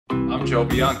I'm Joe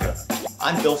Bianca.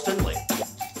 I'm Bill Finley.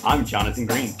 I'm Jonathan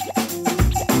Green.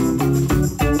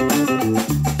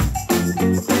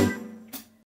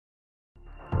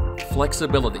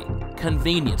 Flexibility,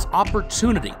 convenience,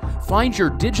 opportunity. Find your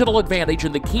digital advantage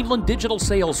in the Keeneland Digital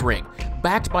Sales Ring.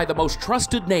 Backed by the most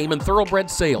trusted name in thoroughbred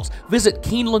sales. Visit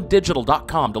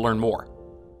KeenelandDigital.com to learn more.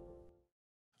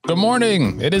 Good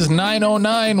morning. It is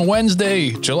 9:09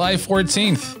 Wednesday, July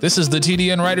 14th. This is the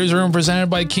TDN Writers Room presented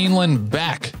by Keeneland,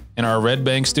 back in our Red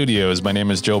Bank studios. My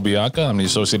name is Joe Bianca. I'm the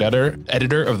associate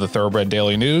editor of the Thoroughbred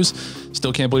Daily News.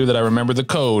 Still can't believe that I remembered the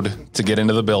code to get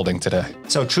into the building today.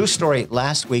 So, true story,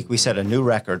 last week we set a new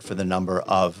record for the number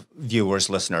of viewers,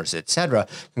 listeners, etc.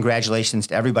 Congratulations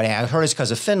to everybody. I heard it's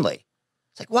because of Finley.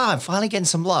 It's like, wow, I'm finally getting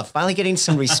some love, finally getting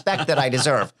some respect that I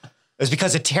deserve. It was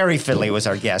because of Terry Finley was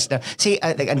our guest. Now, see,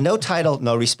 no title,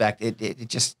 no respect. It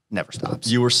just never stops.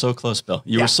 You were so close, Bill.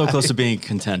 You were so close to being a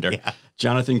contender. Yeah.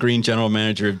 Jonathan Green, general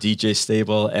manager of DJ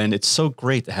Stable, and it's so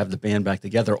great to have the band back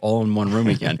together all in one room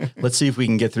again. Let's see if we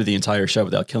can get through the entire show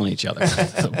without killing each other.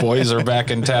 The boys are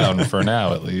back in town, for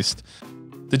now at least.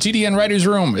 The TDN Writers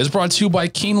Room is brought to you by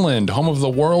Keeneland, home of the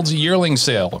world's yearling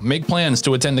sale. Make plans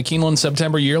to attend the Keeneland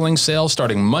September yearling sale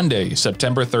starting Monday,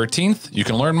 September 13th. You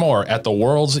can learn more at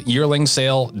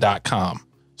theworldsyearlingsale.com.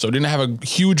 So we didn't have a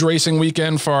huge racing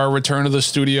weekend for our return to the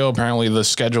studio. Apparently the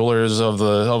schedulers of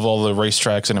all the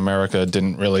racetracks in America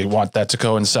didn't really want that to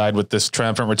coincide with this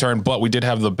triumphant return, but we did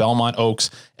have the Belmont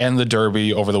Oaks and the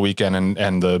Derby over the weekend,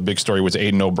 and the big story was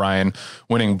Aidan O'Brien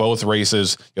winning both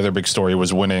races. The other big story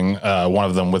was winning one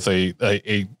of them with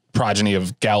a progeny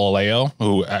of Galileo,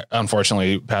 who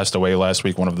unfortunately passed away last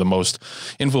week, one of the most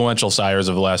influential sires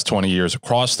of the last 20 years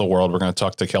across the world. We're going to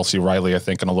talk to Kelsey Riley, I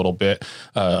think, in a little bit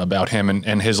about him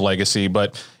and his legacy.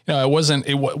 But you know, it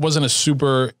wasn't a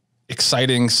super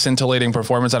exciting, scintillating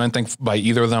performance, I don't think, by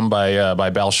either of them,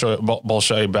 by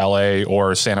Bolshoi Ballet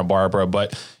or Santa Barbara.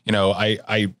 But you know,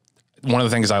 one of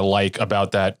the things I like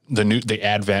about that, the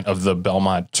advent of the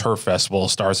Belmont Turf Festival,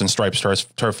 Stars and Stripes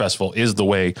Turf Festival, is the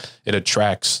way it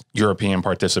attracts European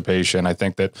participation. I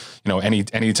think that, you know,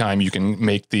 anytime you can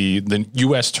make the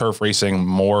U.S. turf racing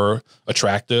more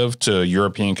attractive to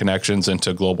European connections and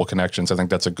to global connections, I think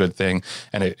that's a good thing.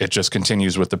 And it just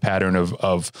continues with the pattern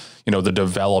of you know, the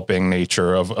developing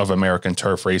nature of American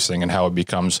turf racing and how it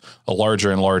becomes a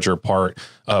larger and larger part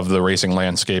of the racing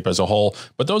landscape as a whole.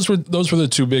 But those were the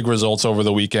two big results over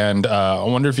the weekend. I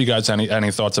wonder if you guys have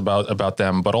any thoughts about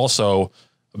them, but also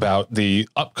about the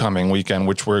upcoming weekend,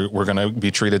 which we're going to be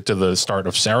treated to the start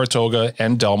of Saratoga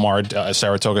and Del Mar.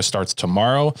 Saratoga starts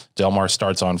tomorrow. Del Mar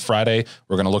starts on Friday.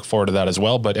 We're going to look forward to that as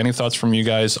well. But any thoughts from you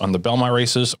guys on the Belmont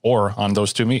races or on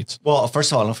those two meets? Well,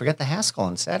 first of all, don't forget the Haskell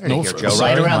on Saturday here, Joe.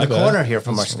 Right around the corner here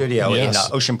from our studio in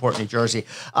Oceanport, New Jersey.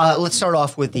 Let's start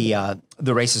off with the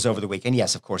races over the weekend.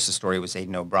 Yes, of course, the story was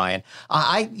Aidan O'Brien.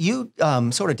 You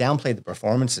sort of downplayed the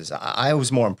performances. I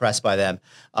was more impressed by them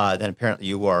than apparently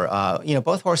you were. You know,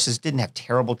 both horses didn't have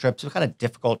terrible trips. They were kind of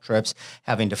difficult trips,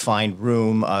 having to find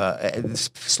room,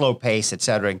 slow pace, et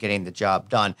cetera, and getting the job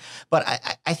done. But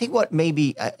I think what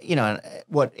maybe, you know,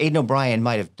 what Aidan O'Brien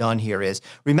might have done here is,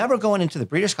 remember going into the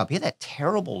Breeders' Cup, he had that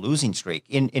terrible losing streak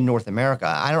in North America.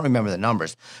 I don't remember the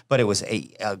numbers, but it was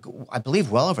I believe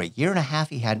well over a year and a half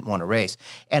he hadn't won a race.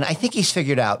 And I think he's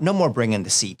figured out no more bringing the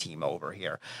C team over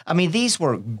here. I mean, these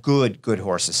were good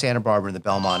horses, Santa Barbara and the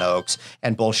Belmont Oaks,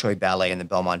 and Bolshoi Ballet and the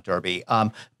Belmont Derby.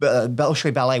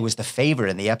 Bolshoi Ballet was the favorite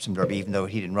in the Epsom Derby, even though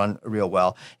he didn't run real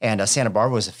well. And Santa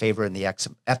Barbara was a favorite in the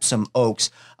Epsom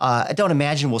Oaks. I don't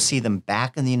imagine we'll see them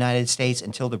back in the United States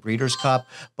until the Breeders' Cup.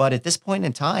 But at this point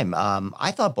in time,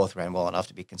 I thought both ran well enough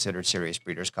to be considered serious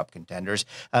Breeders' Cup contenders.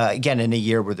 Again, in a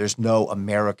year where there's no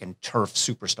American turf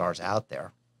superstars out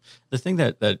there. The thing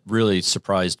that really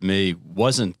surprised me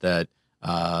wasn't that,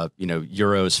 you know,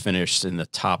 Euros finished in the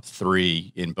top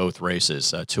three in both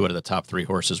races. Two out of the top three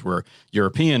horses were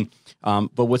European.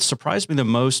 But what surprised me the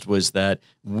most was that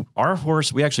our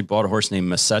horse, we actually bought a horse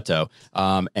named Masetto,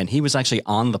 and he was actually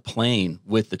on the plane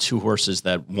with the two horses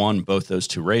that won both those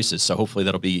two races. So hopefully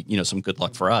that'll be, you know, some good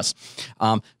luck for us.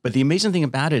 But the amazing thing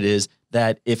about it is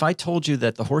that if I told you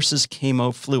that the horses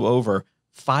flew over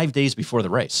 5 days before the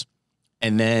race,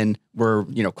 and then were,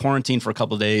 you know, quarantined for a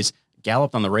couple of days,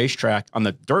 galloped on the racetrack, on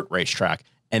the dirt racetrack,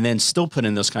 and then still put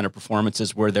in those kind of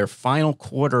performances where their final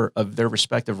quarter of their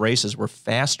respective races were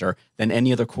faster than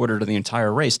any other quarter to the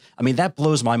entire race. I mean, that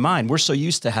blows my mind. We're so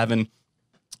used to having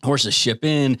horses ship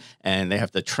in and they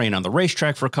have to train on the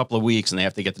racetrack for a couple of weeks and they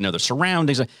have to get to know their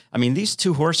surroundings. I mean, these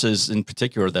two horses in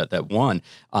particular that won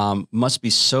must be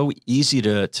so easy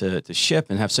to ship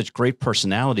and have such great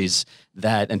personalities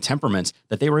and temperaments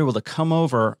that they were able to come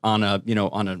over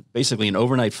on basically an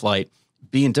overnight flight,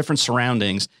 be in different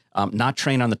surroundings, not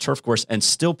train on the turf course, and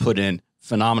still put in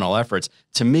phenomenal efforts.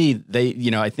 To me,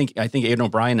 I think Aidan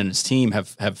O'Brien and his team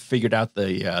have figured out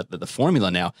the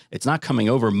formula now. It's not coming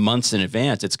over months in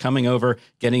advance. It's coming over,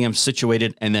 getting them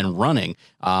situated, and then running.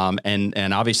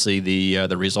 And obviously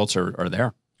the results are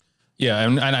there. Yeah,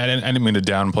 and I didn't mean to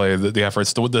downplay the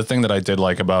efforts. The thing that I did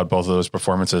like about both of those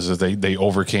performances is they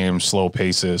overcame slow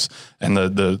paces, and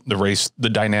the race,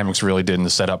 the dynamics really didn't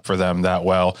set up for them that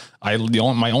well.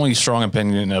 My only strong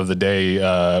opinion of the day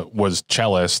was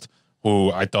Cellist,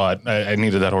 who I thought I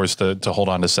needed that horse to hold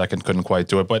on to second, couldn't quite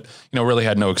do it, but really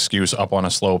had no excuse up on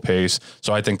a slow pace.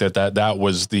 So I think that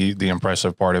was the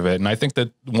impressive part of it. And I think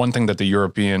that one thing that the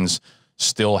Europeans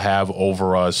still have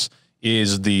over us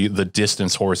is the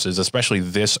distance horses, especially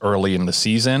this early in the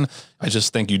season. I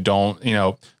just think you don't,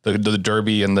 the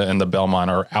Derby and the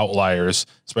Belmont are outliers,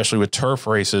 especially with turf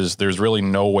races. There's really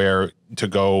nowhere to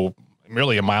go,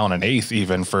 really a mile and an eighth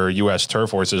even for U.S.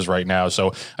 turf horses right now.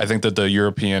 So I think that the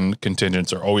European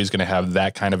contingents are always going to have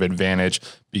that kind of advantage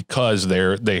because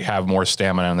they have more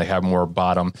stamina and they have more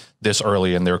bottom this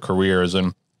early in their careers.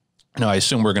 And I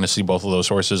assume we're going to see both of those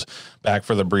horses back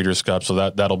for the Breeders' Cup, so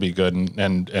that'll be good,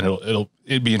 and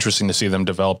it'd be interesting to see them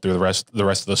develop through the rest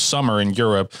of the summer in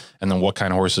Europe, and then what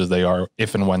kind of horses they are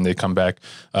if and when they come back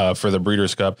for the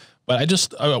Breeders' Cup. But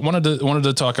I wanted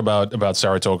to talk about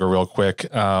Saratoga real quick.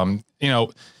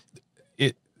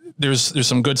 There's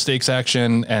some good stakes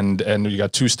action, and you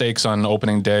got 2 stakes on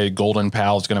opening day. Golden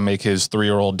Pal is going to make his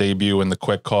 3-year-old debut in the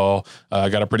quick call.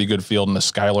 Got a pretty good field in the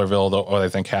Schuylerville, though I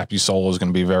think Happy Soul is going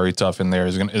to be very tough in there.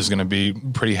 Is going to be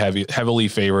pretty heavily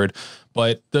favored.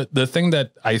 But the thing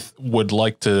that I would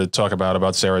like to talk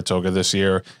about Saratoga this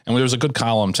year, and there was a good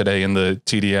column today in the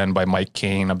TDN by Mike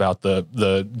Kane about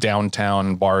the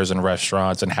downtown bars and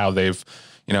restaurants and how they've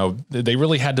they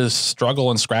really had to struggle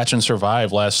and scratch and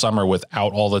survive last summer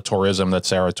without all the tourism that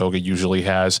Saratoga usually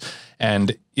has.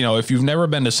 And, if you've never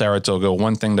been to Saratoga,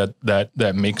 one thing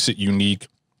that makes it unique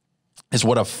is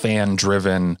what a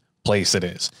fan-driven place it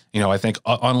is. I think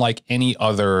unlike any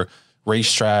other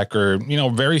racetrack or,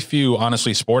 very few,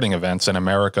 honestly, sporting events in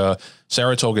America,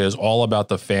 Saratoga is all about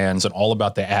the fans and all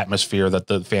about the atmosphere that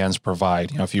the fans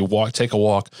provide. If you take a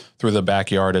walk through the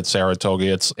backyard at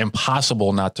Saratoga, it's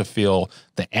impossible not to feel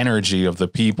the energy of the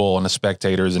people and the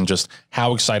spectators and just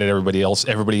how excited everybody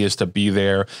is to be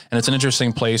there. And it's an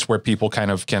interesting place where people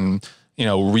kind of can,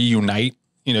 reunite.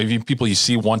 People you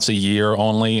see once a year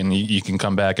only, and you can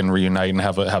come back and reunite and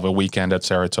have a weekend at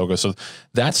Saratoga. So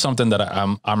that's something that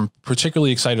I'm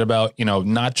particularly excited about.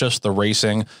 Not just the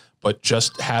racing, but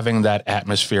just having that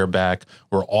atmosphere back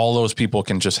where all those people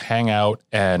can just hang out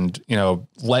and,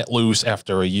 let loose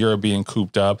after a year of being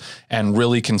cooped up, and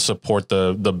really can support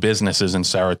the businesses in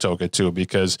Saratoga too,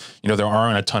 because, there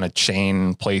aren't a ton of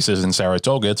chain places in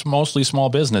Saratoga. It's mostly small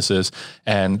businesses,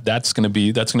 and that's going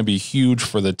to be huge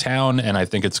for the town. And I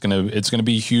think it's going to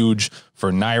be huge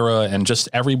for NYRA and just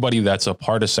everybody that's a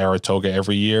part of Saratoga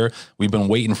every year. We've been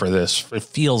waiting for this. It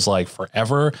feels like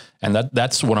forever. And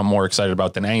that's what I'm more excited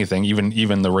about than anything,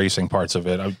 even the racing parts of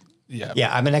it.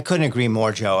 Yeah. I mean, I couldn't agree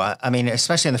more, Joe. I mean,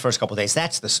 especially in the first couple of days,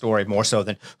 that's the story more so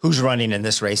than who's running in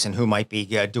this race and who might be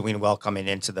doing well coming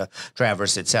into the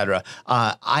Travers, et cetera.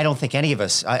 I don't think any of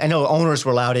us, I know owners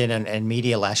were allowed in and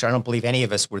media last year. I don't believe any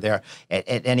of us were there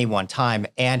at any one time.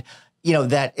 And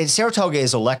that Saratoga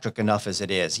is electric enough as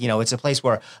it is. It's a place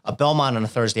where a Belmont on a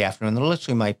Thursday afternoon, there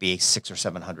literally might be 600 or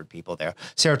 700 people there.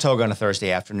 Saratoga on a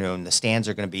Thursday afternoon, the stands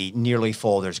are going to be nearly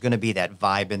full. There's going to be that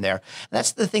vibe in there. And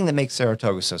that's the thing that makes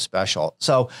Saratoga so special.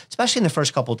 So, especially in the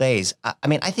first couple of days, I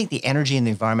mean, I think the energy in the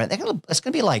environment, it's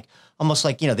going to be like almost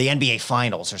like, the NBA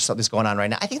Finals or something's going on right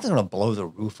now. I think they're going to blow the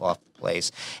roof off the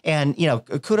place. And,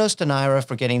 kudos to NYRA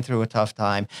for getting through a tough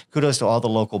time. Kudos to all the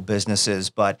local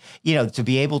businesses. But, to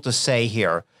be able to say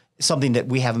here something that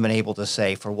we haven't been able to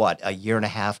say for a year and a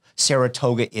half,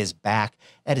 Saratoga is back.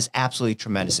 That is absolutely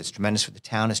tremendous. It's tremendous for the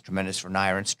town. It's tremendous for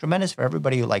NYRA. It's tremendous for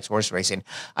everybody who likes horse racing.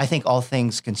 I think all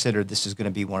things considered, this is going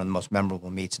to be one of the most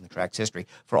memorable meets in the track's history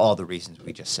for all the reasons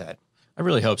we just said. I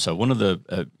really hope so. One of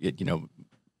the,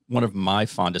 one of my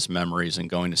fondest memories in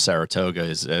going to Saratoga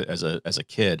is as a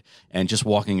kid and just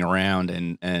walking around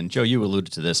and Joe, you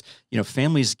alluded to this,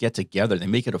 families get together. They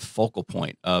make it a focal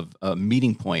point of a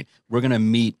meeting point. We're going to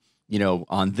meet, you know,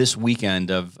 on this weekend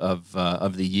of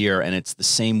the year, and it's the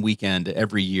same weekend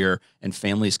every year, and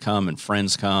families come and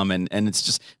friends come, and it's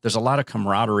just, there's a lot of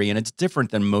camaraderie, and it's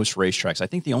different than most racetracks. I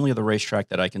think the only other racetrack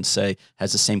that I can say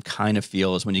has the same kind of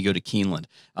feel as when you go to Keeneland,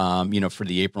 you know, for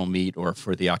the April meet or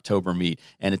for the October meet,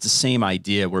 and it's the same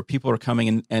idea where people are coming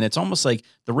in, and it's almost like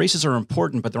the races are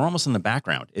important, but they're almost in the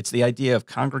background. It's the idea of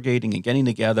congregating and getting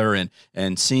together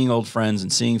and seeing old friends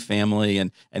and seeing family,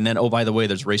 and then, oh, by the way,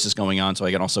 there's races going on, so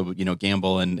I can also, you know,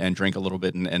 gamble and drink a little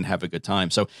bit and have a good time.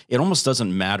 So it almost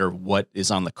doesn't matter what is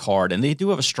on the card, and they do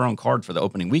have a strong card for the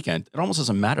opening weekend. It almost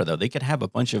doesn't matter, though. They could have a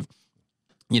bunch of,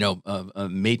 you know,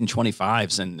 maiden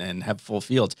 25s and have full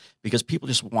fields, because people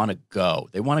just want to go.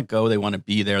 They want to go. They want to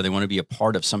be there. They want to be a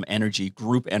part of some energy,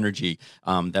 group energy,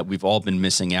 that we've all been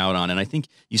missing out on. And I think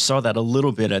you saw that a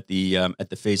little bit at the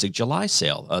Fasig July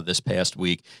sale this past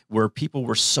week, where people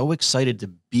were so excited to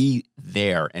be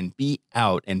there and be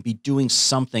out and be doing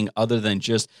something other than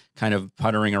just kind of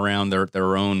puttering around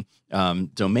their own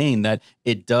domain, that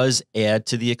it does add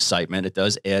to the excitement. It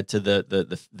does add to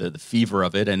the fever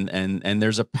of it, and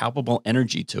there's a palpable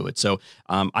energy to it. So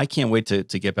I can't wait to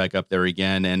get back up there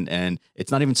again. And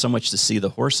it's not even so much to see the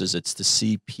horses; it's to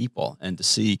see people and to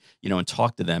see, you know, and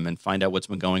talk to them and find out what's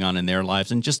been going on in their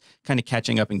lives, and just kind of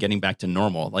catching up and getting back to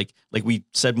normal. Like we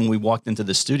said when we walked into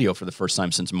the studio for the first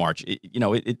time since March,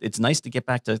 it's nice to get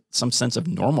back to some sense of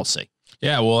normalcy.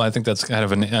 Yeah, well, I think that's kind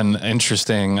of an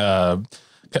interesting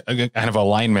kind of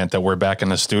alignment, that we're back in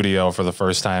the studio for the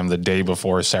first time the day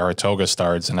before Saratoga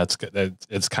starts, and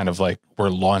it's kind of like we're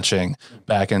launching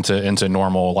back into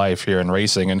normal life here in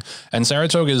racing. And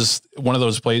Saratoga is one of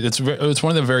those places. It's one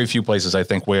of the very few places, I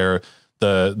think, where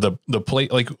the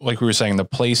place, like we were saying, the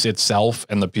place itself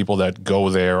and the people that go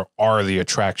there are the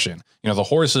attraction. You know, the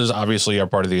horses obviously are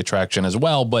part of the attraction as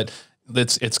well, but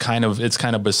it's kind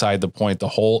of beside the point.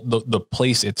 The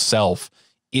place itself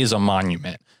is a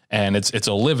monument, and it's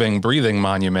a living, breathing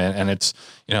monument. And it's,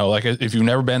 you know, like, if you've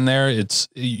never been there,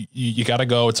 you got to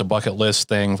go. It's a bucket list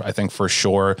thing, I think, for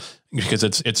sure, because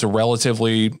it's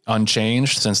relatively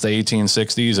unchanged since the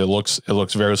 1860s. It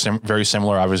looks very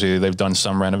similar. Obviously, they've done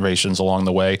some renovations along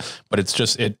the way, but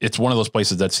it's one of those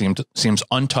places that seems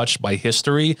untouched by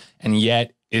history, and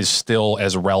yet is still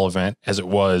as relevant as it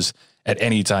was at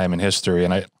any time in history.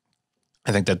 And I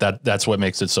think that's what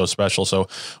makes it so special. So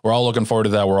we're all looking forward to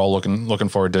that. We're all looking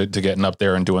forward to getting up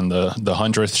there and doing the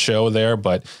 100th show there.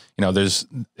 But, you know,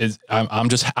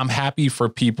 I'm happy for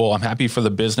people. I'm happy for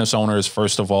the business owners,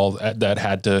 first of all, that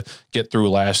had to get through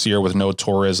last year with no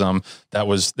tourism. That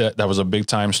was a big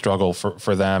time struggle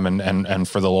for them and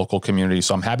for the local community.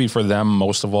 So I'm happy for them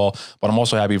most of all, but I'm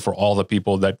also happy for all the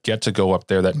people that get to go up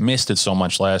there that missed it so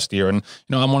much last year. And,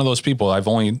 you know, I'm one of those people.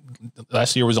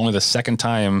 Last year was only the second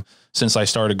time since I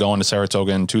started going to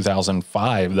Saratoga in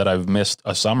 2005 that I've missed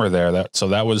a summer there. So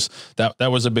that was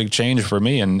a big change for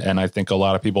me. And I think a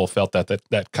lot of people felt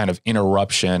that kind of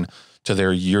interruption to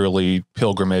their yearly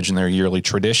pilgrimage and their yearly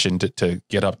tradition to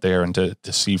get up there and to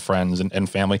see friends and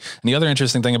family. And the other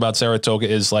interesting thing about Saratoga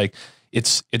is, like,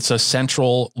 it's a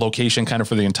central location kind of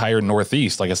for the entire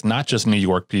Northeast. Like, it's not just New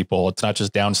York people. It's not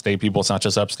just downstate people. It's not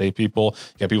just upstate people.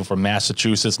 You got people from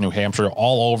Massachusetts, New Hampshire,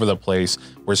 all over the place,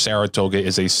 where Saratoga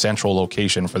is a central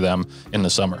location for them in the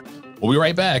summer. We'll be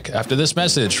right back after this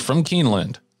message from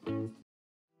Keeneland.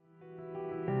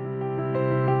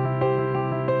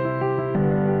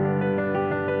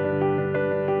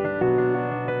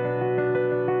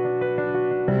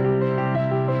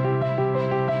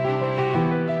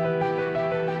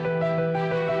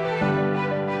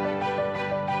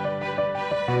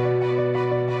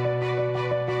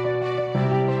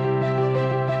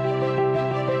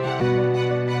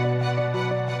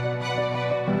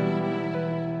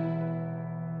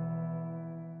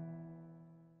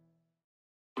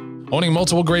 Owning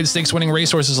multiple grade stakes winning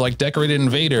racehorses like Decorated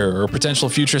Invader or potential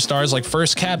future stars like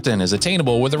First Captain is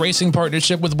attainable with a racing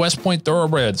partnership with West Point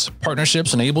Thoroughbreds.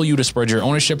 Partnerships enable you to spread your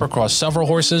ownership across several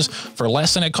horses for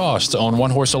less than it costs to own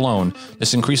one horse alone.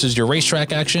 This increases your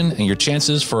racetrack action and your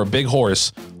chances for a big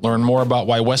horse. Learn more about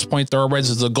why West Point Thoroughbreds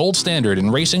is the gold standard in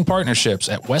racing partnerships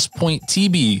at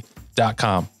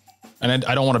westpointtb.com. And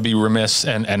I don't want to be remiss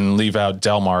and leave out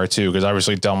Del Mar too, because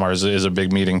obviously Del Mar is a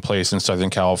big meeting place in Southern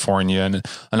California, and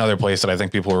another place that I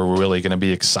think people are really going to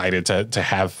be excited to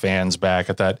have fans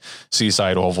back at that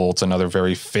Seaside Oval. It's another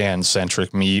very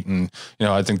fan-centric meet, and, you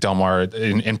know, I think Del Mar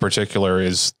in particular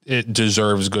it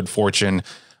deserves good fortune.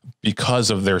 because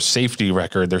of their safety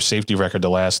record. Their safety record the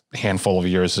last handful of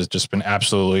years has just been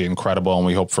absolutely incredible, and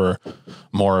we hope for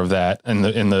more of that in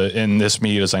this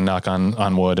meet as I knock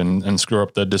on wood and screw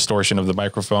up the distortion of the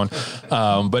microphone.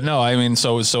 But no, I mean,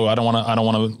 so I don't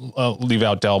want to leave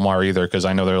out Del Mar either, because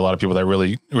I know there are a lot of people that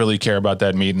really care about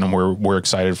that meet, and we're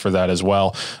excited for that as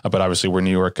well. But obviously we're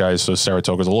New York guys, so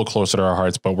Saratoga is a little closer to our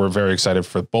hearts, but we're very excited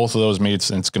for both of those meets.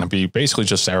 And it's going to be basically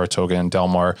just Saratoga and Del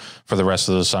Mar for the rest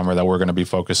of the summer that we're going to be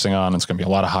focusing on. It's going to be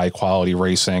a lot of high quality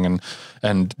racing,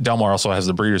 and Del Mar also has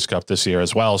the Breeders' Cup this year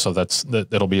as well. So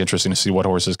that'll be interesting to see what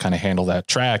horses kind of handle that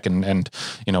track and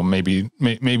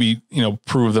maybe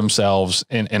prove themselves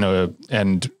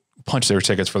and punch their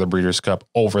tickets for the Breeders' Cup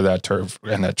over that turf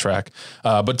and that track.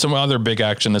 But some other big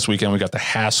action this weekend, we got the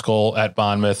Haskell at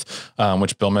Monmouth,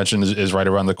 which Bill mentioned is right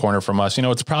around the corner from us.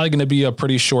 It's probably going to be a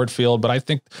pretty short field, but I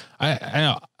think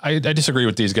I disagree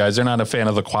with these guys. They're not a fan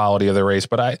of the quality of the race,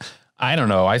 but I don't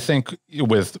know. I think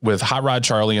with Hot Rod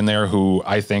Charlie in there, who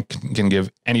I think can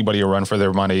give anybody a run for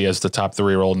their money as the top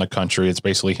 3-year-old in the country. It's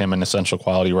basically him in Essential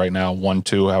Quality right now,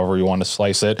 1-2, however you want to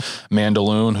slice it.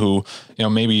 Mandaloon, who,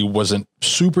 maybe wasn't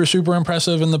super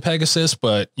impressive in the Pegasus,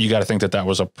 but you got to think that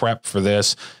was a prep for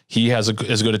this. He has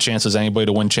as good a chance as anybody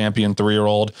to win champion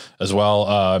 3-year-old as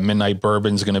well. Midnight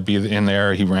Bourbon's going to be in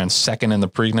there. He ran second in the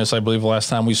Preakness, I believe, the last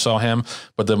time we saw him.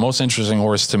 But the most interesting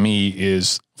horse to me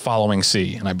is Following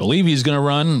Sea, and I believe he's going to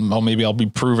run. Well, maybe I'll be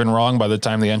proven wrong by the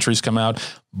time the entries come out,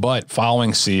 but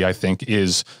Following Sea, I think,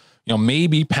 is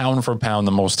maybe pound for pound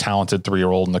the most talented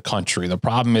 3-year-old in the country. The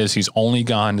problem is he's only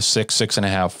gone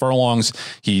 6.5 furlongs.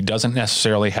 He doesn't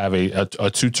necessarily have a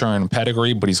 2-turn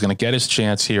pedigree, but he's going to get his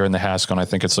chance here in the Haskell. And I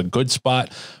think it's a good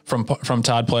spot from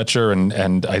Todd Pletcher,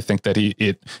 and I think that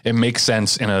it makes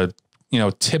sense in a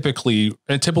typically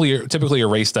a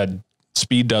race that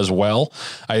speed does well,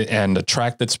 and a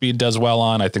track that speed does well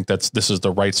on. I think this is the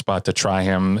right spot to try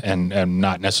him, and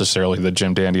not necessarily the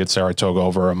Jim Dandy at Saratoga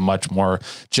over a much more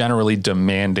generally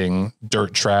demanding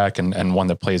dirt track, and one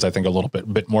that plays, I think, a little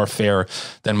bit more fair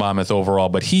than Monmouth overall.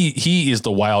 But he is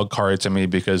the wild card to me,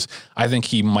 because I think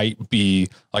he might be,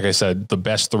 like I said, the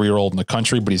best 3-year-old in the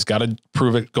country, but he's got to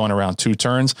prove it going around 2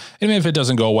 turns. And if it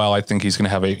doesn't go well, I think he's going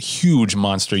to have a huge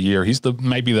monster year.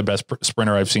 Might be the best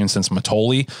sprinter I've seen since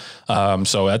Matoli.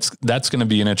 So that's going to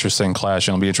be an interesting clash.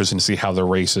 It'll be interesting to see how the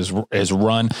race is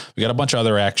run. We got a bunch of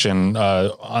other action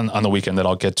on the weekend that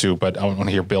I'll get to, but I want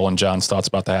to hear Bill and John's thoughts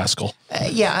about the Haskell.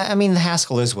 Yeah, I mean, the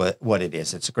Haskell is what it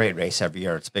is. It's a great race every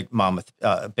year. It's a big Monmouth,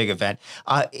 big event.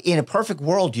 In a perfect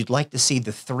world, you'd like to see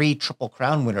the 3 Triple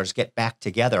Crown winners get back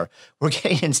together. We're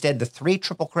getting instead the 3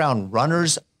 Triple Crown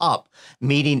runners up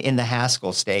meeting in the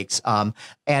Haskell Stakes.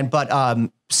 But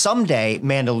someday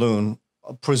Mandaloon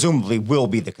presumably will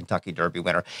be the Kentucky Derby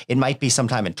winner. It might be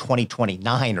sometime in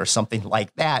 2029 or something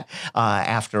like that,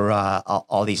 after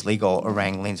all these legal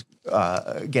wranglings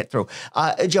get through.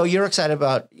 Joe, you're excited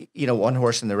about one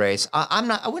horse in the race. I'm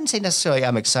not. I wouldn't say necessarily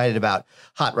I'm excited about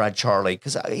Hot Rod Charlie,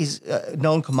 because he's a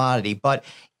known commodity, but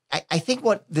I think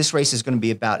what this race is going to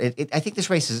be about, I think this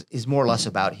race is more or less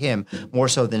about him, more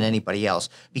so than anybody else.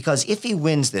 Because if he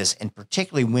wins this, and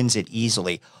particularly wins it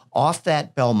easily, off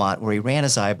that Belmont where he ran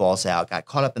his eyeballs out, got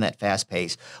caught up in that fast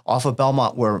pace, off of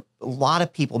Belmont where a lot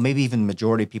of people, maybe even the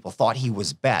majority of people, thought he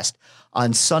was best,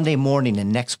 on Sunday morning in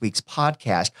next week's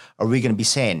podcast, are we going to be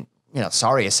saying,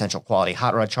 sorry, Essential Quality,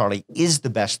 Hot Rod Charlie is the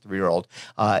best 3-year-old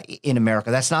in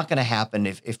America? That's not going to happen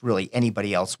if really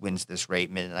anybody else wins this race.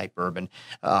 Midnight Bourbon,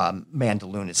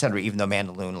 Mandaloon, et cetera, even though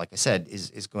Mandaloon, like I said,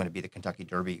 is going to be the Kentucky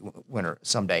Derby winner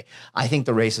someday. I think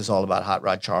the race is all about Hot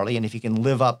Rod Charlie, and if he can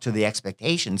live up to the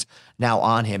expectations now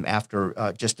on him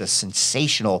after just a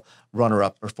sensational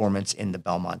runner-up performance in the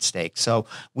Belmont Stakes. So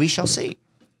we shall see.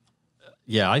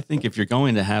 Yeah, I think if you're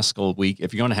going to Haskell week,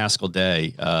 if you're going to Haskell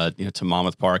Day, to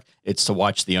Monmouth Park, it's to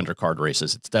watch the undercard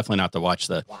races. It's definitely not to watch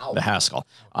the Haskell.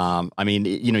 I mean,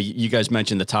 you guys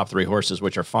mentioned the top 3 horses,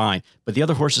 which are fine, but the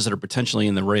other horses that are potentially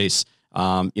in the race,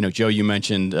 Joe, you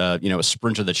mentioned, a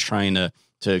sprinter that's trying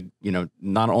to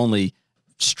not only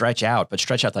stretch out, but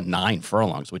stretch out to 9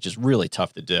 furlongs, which is really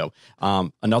tough to do.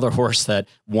 Another horse that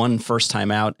won first time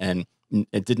out and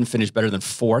it didn't finish better than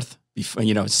 4th.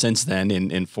 Since then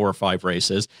in 4 or 5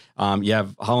 races. You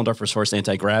have Hollendorfer's horse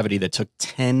Anti-Gravity that took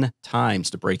 10 times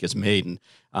to break his maiden.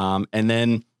 And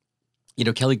then,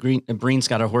 Kelly Breen's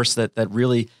got a horse that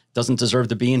really doesn't deserve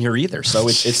to be in here either. So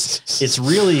it's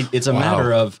a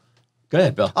matter of, Go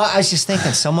ahead, Bill. I was just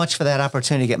thinking, so much for that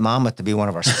opportunity to get Monmouth to be one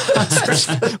of our sponsors.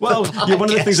 Well, one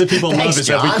of the things that people love is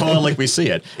that we call it like we see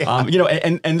it.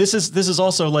 Yeah. And this is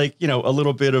also like, a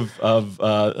little bit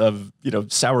of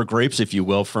sour grapes, if you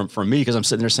will, from me, because I'm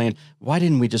sitting there saying, why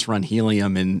didn't we just run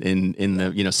Helium in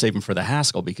the save them for the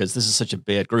Haskell, because this is such a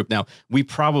bad group. Now, we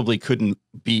probably couldn't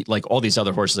beat, like all these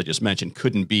other horses I just mentioned,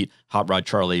 couldn't beat Hot Rod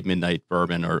Charlie, Midnight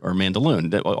Bourbon, or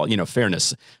Mandaloon.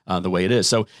 Fairness, the way it is.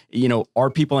 So, are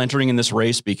people entering in this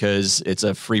race because it's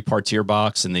a free parterre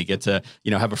box and they get to,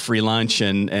 have a free lunch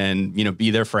and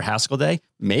be there for Haskell Day?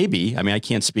 Maybe. I mean, I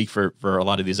can't speak for a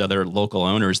lot of these other local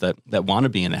owners that want to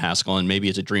be in the Haskell, and maybe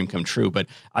it's a dream come true, but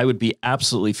I would be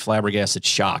absolutely flabbergasted,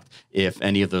 shocked if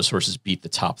any of those horses beat the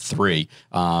top three,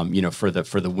 for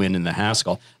the win in the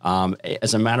Haskell.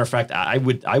 As a matter of fact, I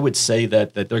would say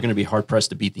that they're going to be hard pressed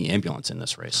to beat the Ambulance in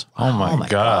this race. Oh my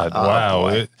God.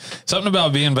 Wow. Something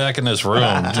about being back in this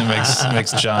room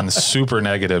makes John super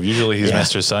negative. Usually he's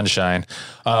Mr. Sunshine.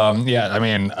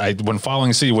 When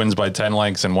Falling Sea wins by 10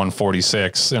 lengths and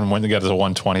 146, and when they get as a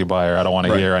 120 buyer, I don't want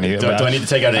to hear any. Do I need to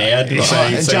take out an ad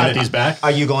saying that he's back?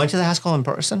 Are you going to the Haskell in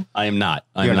person? I am not.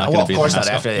 I'm not going to be. Of course not.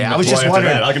 After that, I was just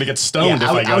wondering. I'm going to get stoned if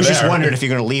I go there. I was just wondering if you're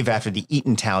going to leave after the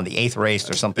Eatontown, the 8th race,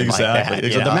 or something like that.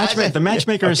 Exactly. The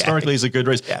matchmaker historically is a good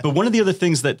race, but one of the other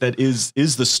things that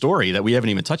is the story that we haven't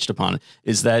even touched upon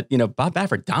is that Bob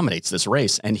Baffert dominates this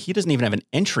race, and he doesn't even have an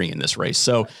entry in this race.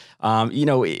 So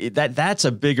that's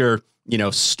a bigger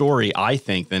story, I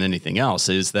think, than anything else,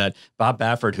 is that Bob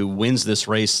Baffert, who wins this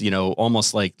race,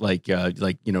 almost like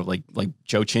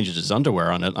Joe changes his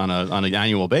underwear on an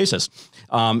annual basis.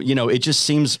 It just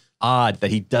seems odd that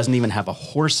he doesn't even have a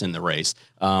horse in the race,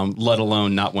 let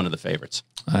alone not one of the favorites.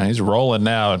 He's rolling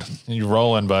now. He's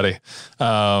rolling, buddy.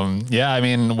 Who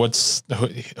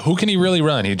can he really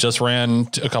run? He just ran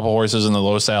a couple horses in the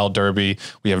Los Al Derby.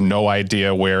 We have no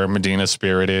idea where Medina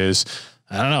Spirit is.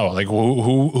 I don't know, like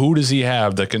who does he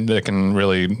have that can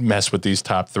really mess with these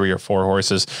top 3 or 4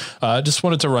 horses? Just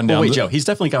wanted to run down. Wait, Joe, he's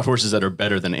definitely got horses that are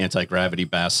better than Anti-Gravity,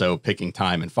 Basso, Picking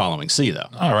Time, and Following Sea, though.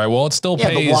 All right, well, it still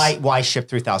pays. But why ship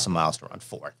 3,000 miles to run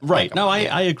 4th? Right. No,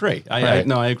 I agree. I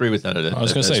agree with that. I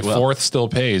was going to say 4th still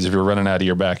pays if you're running out of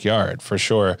your backyard, for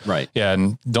sure. Right. Yeah,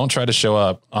 and don't try to show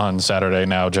up on Saturday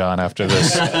now, John, after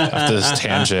this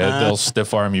tangent. They'll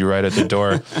stiff arm you right at the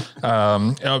door.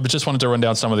 But just wanted to run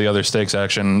down some of the other stakes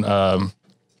action.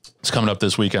 It's coming up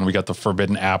this weekend. We got the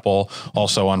Forbidden Apple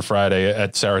also on Friday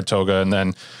at Saratoga, and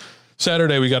then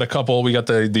Saturday we got a couple. We got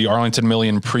the Arlington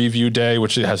Million Preview Day,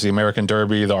 which has the American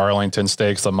Derby, the Arlington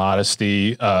Stakes, the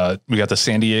Modesty. We got the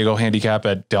San Diego Handicap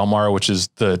at Del Mar, which is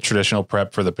the traditional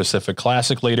prep for the Pacific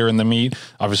Classic later in the meet.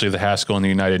 Obviously the Haskell and the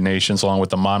United Nations, along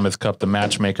with the Monmouth Cup, the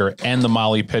Matchmaker, and the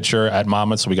Molly Pitcher at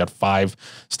Monmouth. So we got 5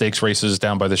 stakes races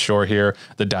down by the shore here.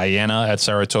 The Diana at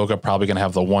Saratoga, probably going to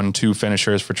have the 1-2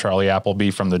 finishers for Charlie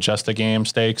Appleby from the Just a Game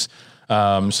Stakes.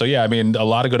 A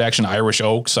lot of good action. Irish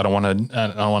Oaks. I don't want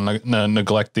to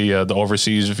neglect the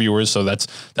overseas viewers. So that's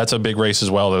a big race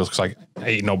as well. It looks like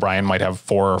Aidan O'Brien might have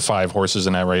 4 or 5 horses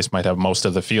in that race. Might have most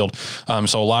of the field.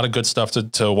 So a lot of good stuff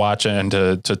to watch and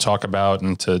to talk about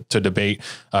and to debate.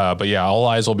 All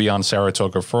eyes will be on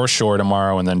Saratoga for sure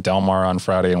tomorrow, and then Del Mar on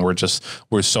Friday. And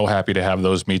we're so happy to have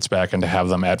those meets back and to have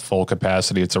them at full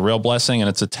capacity. It's a real blessing, and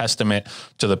it's a testament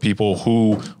to the people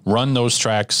who run those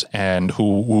tracks and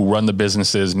who run the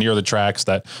businesses near the tracks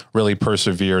that really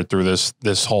persevered through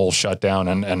this whole shutdown,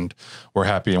 and we're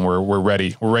happy and we're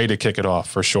ready to kick it off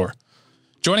for sure.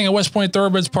 Joining a West Point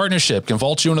Thoroughbreds partnership can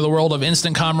vault you into the world of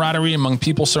instant camaraderie among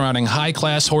people surrounding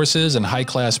high-class horses and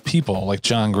high-class people like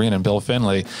John Green and Bill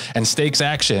Finley, and stakes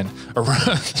action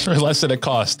for less than it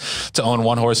costs to own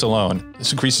one horse alone.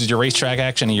 This increases your racetrack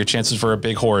action and your chances for a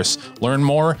big horse. Learn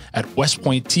more at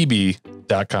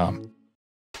westpointtb.com.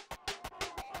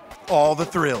 All the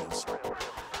thrills.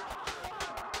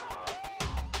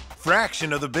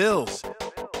 Fraction of the bills.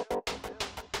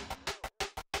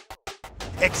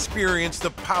 Experience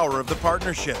the power of the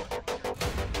partnership.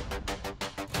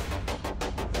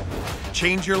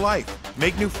 Change your life,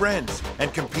 make new friends,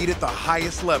 and compete at the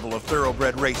highest level of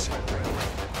thoroughbred racing.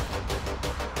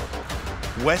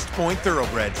 West Point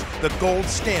Thoroughbreds, the gold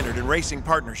standard in racing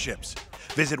partnerships.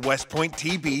 Visit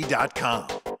westpointtb.com.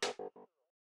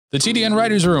 The TDN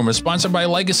Writers Room is sponsored by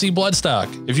Legacy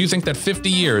Bloodstock. If you think that 50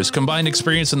 years combined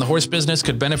experience in the horse business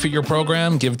could benefit your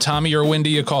program, give Tommy or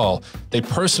Wendy a call. They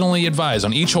personally advise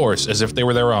on each horse as if they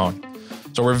were their own.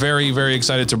 So we're very, very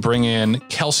excited to bring in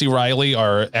Kelsey Riley,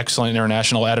 our excellent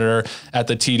international editor at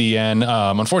the TDN.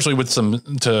 Unfortunately, with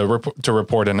to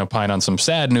report and opine on some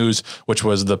sad news, which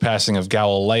was the passing of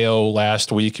Galileo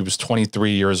last week. He was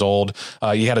 23 years old.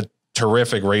 He had a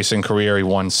terrific racing career. He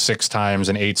won 6 times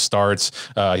in 8 starts.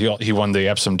 He won the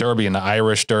Epsom Derby and the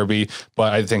Irish Derby,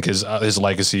 but I think his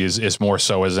legacy is more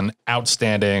so as an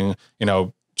outstanding,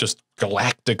 just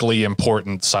galactically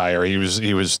important sire. He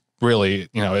was really,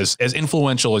 as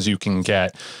influential as you can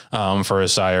get for a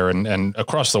sire, and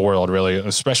across the world, really,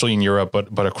 especially in Europe,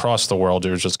 but across the world,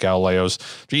 there's just Galileo's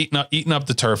eating up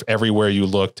the turf everywhere you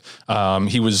looked.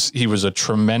 He was a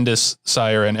tremendous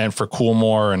sire, and for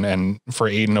Coolmore and for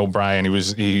Aidan O'Brien,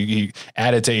 he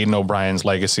added to Aidan O'Brien's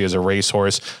legacy as a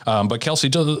racehorse. But Kelsey,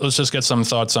 let's just get some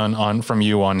thoughts on from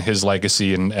you on his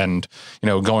legacy and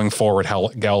going forward, how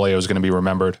Galileo is going to be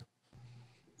remembered.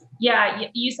 Yeah,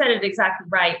 you said it exactly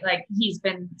right. Like, he's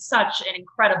been such an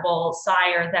incredible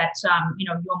sire that, you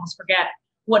almost forget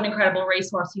what an incredible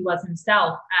racehorse he was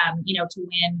himself, to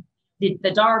win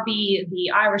the Derby,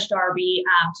 the Irish Derby,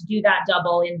 to do that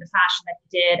double in the fashion that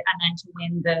he did, and then to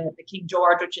win the King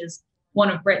George, which is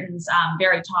one of Britain's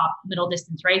very top middle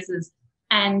distance races.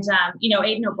 And,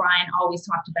 Aidan O'Brien always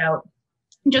talked about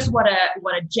just what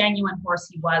a genuine horse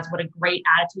he was, what a great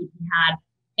attitude he had.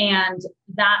 And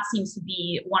that seems to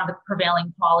be one of the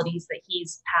prevailing qualities that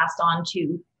he's passed on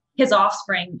to his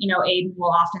offspring. Aidan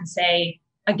will often say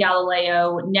a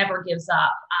Galileo never gives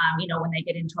up, when they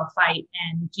get into a fight.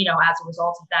 And, as a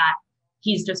result of that,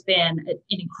 he's just been an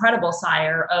incredible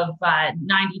sire of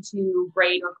 92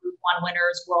 grade or Group 1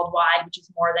 winners worldwide, which is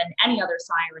more than any other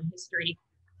sire in history.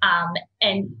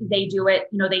 And they do it,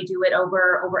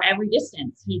 over every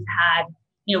distance. He's had,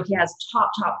 he has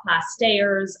top class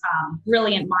stayers,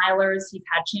 brilliant milers. He's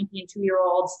had champion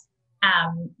 2-year-olds.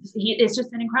 It's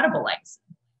just an incredible legacy.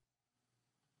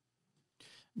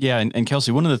 Yeah, and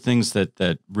Kelsey, one of the things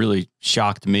that really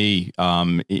shocked me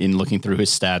in looking through his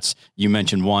stats, you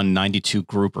mentioned 92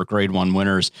 Group or Grade 1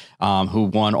 winners who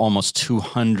won almost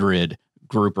 200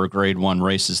 Group or Grade 1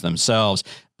 races themselves,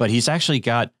 but he's actually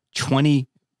got 20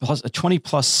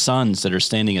 plus sons that are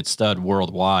standing at stud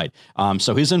worldwide.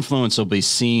 So his influence will be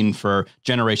seen for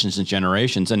generations and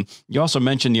generations. And you also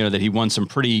mentioned, that he won some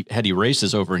pretty heady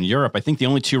races over in Europe. I think the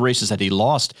only 2 races that he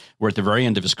lost were at the very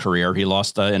end of his career. He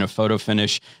lost in a photo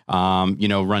finish,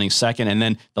 running second. And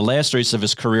then the last race of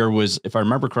his career was, if I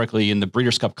remember correctly, in the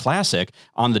Breeders' Cup Classic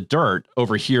on the dirt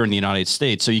over here in the United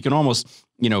States. So you can almost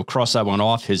cross that one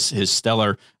off his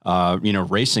stellar,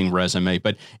 racing resume.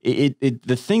 But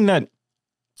the thing that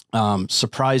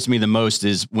surprised me the most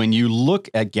is when you look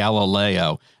at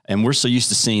Galileo, and we're so used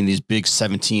to seeing these big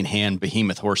 17-hand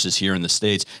behemoth horses here in the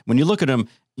States. When you look at him,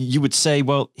 you would say,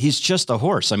 well, he's just a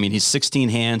horse. I mean, he's 16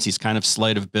 hands. He's kind of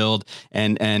slight of build,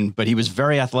 but he was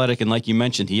very athletic. And like you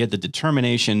mentioned, he had the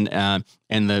determination and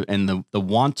the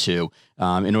want to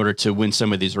in order to win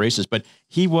some of these races. But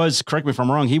he was, correct me if I'm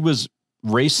wrong, he was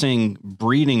racing,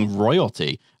 breeding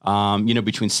royalty,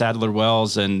 between Sadler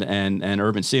Wells and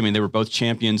Urban Sea. I mean, they were both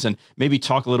champions, and maybe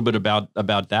talk a little bit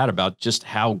about just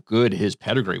how good his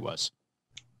pedigree was.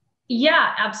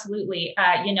 Yeah, absolutely.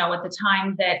 At the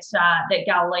time that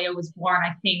Galileo was born,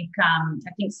 I think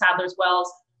Sadler's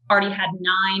Wells already had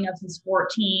 9 of his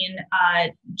 14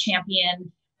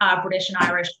 champion British and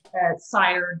Irish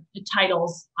sire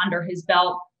titles under his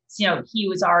belt. So, he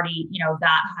was already,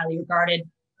 that highly regarded.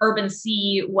 Urban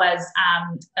Sea was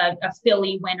a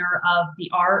filly winner of the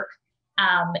Arc,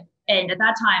 and at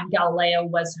that time Galileo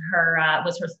was her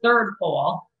 3rd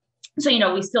foal.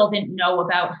 So we still didn't know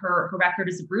about her record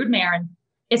as a broodmare, and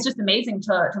it's just amazing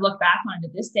to look back on it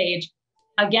at this stage.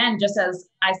 Again, just as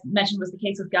I mentioned was the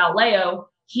case with Galileo,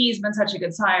 he's been such a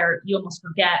good sire, you almost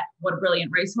forget what a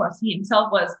brilliant racehorse he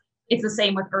himself was. It's the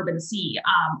same with Urban Sea.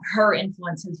 Her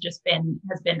influence has been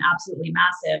absolutely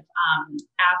massive.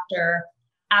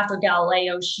 After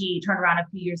Galileo, she turned around a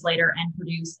few years later and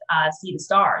produced Sea to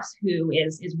Stars, who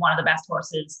is one of the best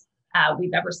horses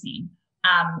we've ever seen.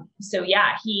 So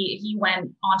yeah, he went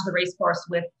onto the race course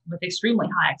with extremely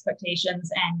high expectations.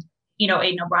 And,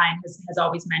 Aidan O'Brien has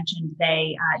always mentioned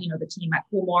the team at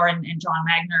Coolmore and John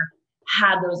Magner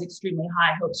had those extremely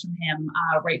high hopes from him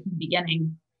right from the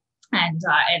beginning. And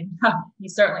he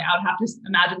certainly, I would have to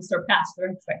imagine, surpassed their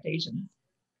expectations.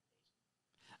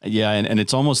 Yeah, and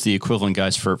it's almost the equivalent,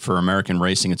 guys, for American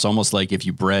racing. It's almost like if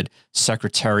you bred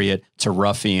Secretariat to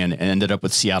Ruffian and ended up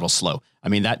with Seattle Slow. I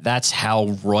mean, that's how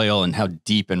royal and how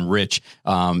deep and rich,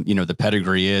 the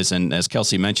pedigree is. And as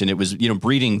Kelsey mentioned, it was,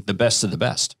 breeding the best of the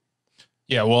best.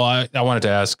 Yeah, well, I wanted to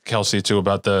ask Kelsey too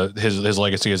about his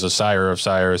legacy as a sire of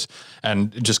sires,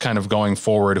 and just kind of going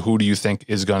forward, who do you think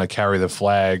is going to carry the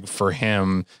flag for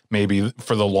him, maybe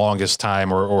for the longest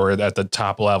time, or at the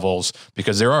top levels?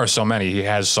 Because there are so many. He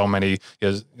has so many. He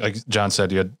has, like John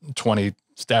said, he had 20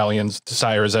 stallions,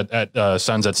 sires at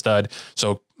sons at stud.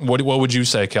 So What would you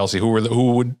say, Kelsey?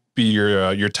 Who would be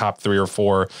your top 3 or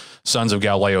 4 sons of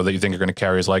Galileo that you think are going to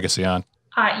carry his legacy on?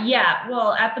 Yeah,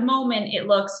 well, at the moment, it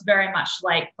looks very much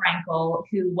like Frankel,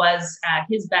 who was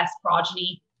his best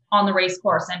progeny on the race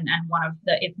course and one of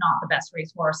the, if not the best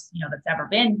racehorse, that's ever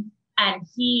been. And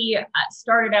he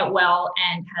started out well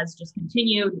and has just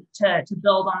continued to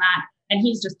build on that. And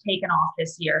he's just taken off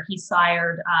this year. He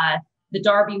sired the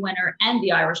Derby winner and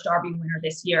the Irish Derby winner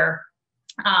this year,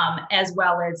 as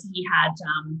well as he had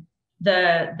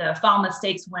the Falmouth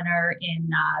Stakes winner in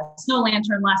Snow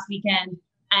Lantern last weekend.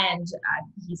 And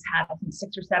he's had, I think,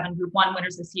 6 or 7 Group 1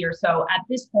 winners this year. So at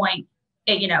this point,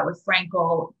 if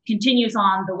Frankel continues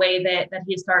on the way that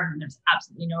he has started, and there's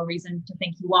absolutely no reason to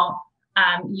think he won't,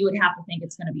 you would have to think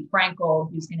it's going to be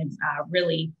Frankel who's going to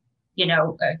really,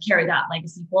 carry that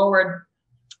legacy forward.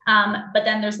 But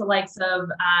then there's the likes of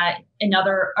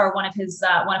one of his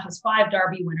 5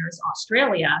 Derby winners.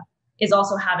 Australia is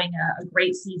also having a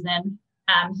great season.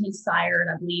 He's sired,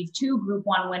 I believe, 2 Group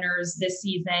 1 winners this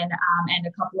season, and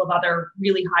a couple of other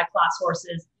really high class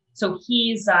horses. So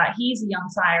he's a young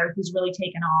sire who's really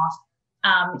taken off.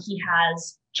 He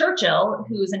has Churchill,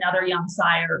 who's another young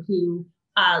sire who,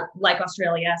 like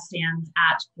Australia, stands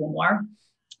at Coolmore,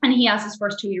 and he has his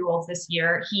first 2-year-olds this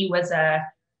year. He was a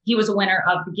winner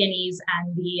of the Guineas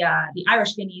and the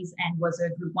Irish Guineas, and was a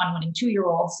Group 1 winning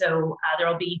 2-year-old. So there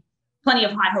will be plenty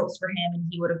of high hopes for him, and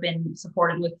he would have been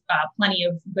supported with plenty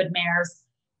of good mares.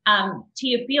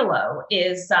 Teofilo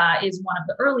is one of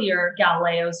the earlier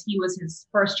Galileos. He was his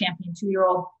first champion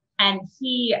 2-year-old, and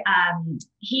he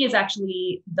is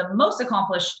actually the most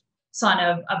accomplished son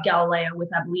of Galileo,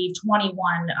 with, I believe,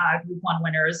 21 Group 1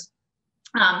 winners.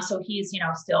 So he's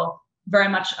still very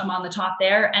much among the top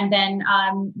there. And then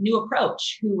New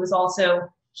Approach, who was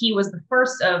the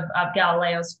first of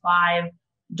Galileo's 5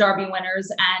 Derby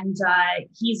winners, and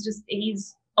he's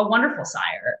a wonderful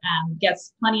sire.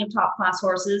 Gets plenty of top class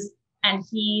horses, and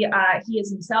he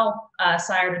is himself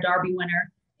sired a Derby winner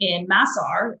in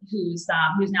Massar, who's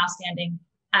now standing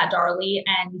at Darley.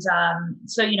 And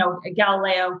so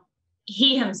Galileo,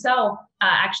 he himself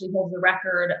actually holds the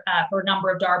record for a number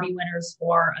of Derby winners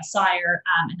for a sire,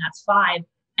 and that's 5.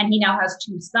 And he now has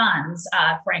 2 sons,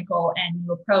 Frankel and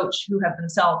New Approach, who have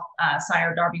themselves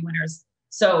sired Derby winners.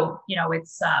 So,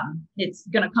 it's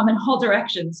going to come in all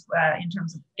directions in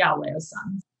terms of Galileo's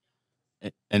sons.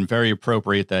 And very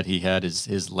appropriate that he had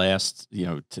his last,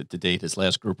 to date, his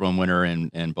last Group 1 winner and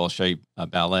Bolshoi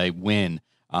Ballet win,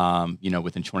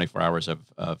 within 24 hours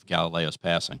of Galileo's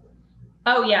passing.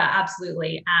 Oh, yeah,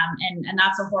 absolutely. And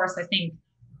that's a horse I think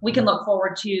we can look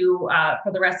forward to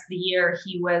for the rest of the year.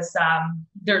 He was,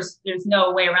 there's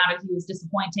no way around it. He was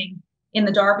disappointing in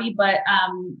the Derby, but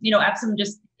Epsom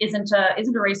just isn't a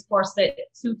race course that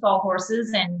suits all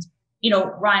horses. And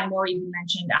Ryan Moore even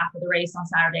mentioned after the race on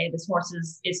Saturday, this horse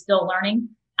is still learning.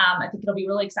 I think it'll be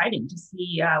really exciting to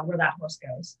see where that horse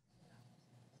goes.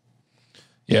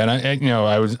 Yeah, and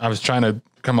I was trying to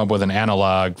come up with an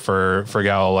analog for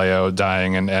Galileo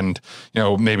dying, and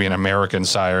maybe an American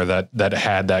sire that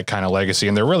had that kind of legacy,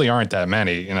 and there really aren't that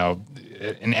many.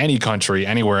 In any country,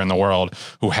 anywhere in the world,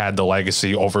 who had the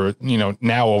legacy over,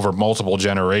 now over multiple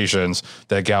generations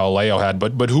that Galileo had.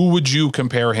 But who would you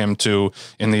compare him to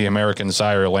in the American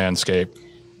sire landscape?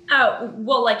 Oh,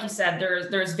 well, like you said,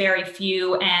 there's very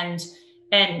few, and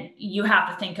you have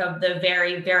to think of the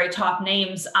very, very top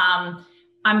names. I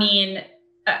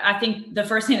think the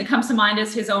first thing that comes to mind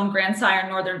is his own grandsire,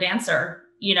 Northern Dancer.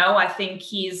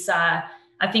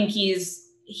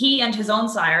 He and his own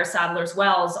sire, Sadler's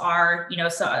Wells, are,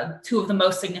 2 of the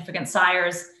most significant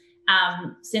sires.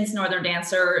 Since Northern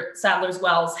Dancer, Sadler's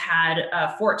Wells had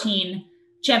 14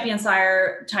 champion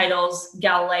sire titles.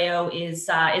 Galileo is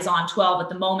on 12 at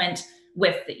the moment,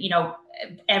 with,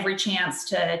 every chance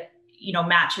to,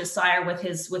 match his sire with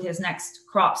his next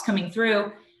crops coming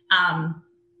through. And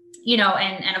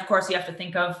of course you have to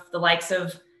think of the likes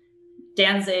of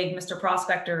Danzig, Mr.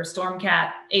 Prospector,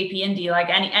 Stormcat, AP Indy, like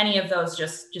any of those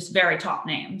just very top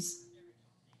names.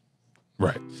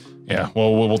 Right. Yeah.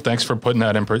 Well, thanks for putting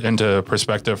that into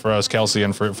perspective for us, Kelsey,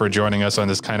 and for joining us on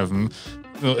this kind of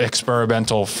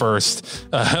experimental first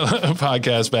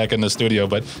podcast back in the studio.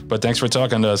 But thanks for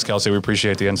talking to us, Kelsey. We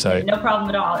appreciate the insight. No problem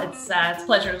at all. It's a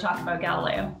pleasure to talk about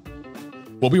Galileo.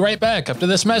 We'll be right back after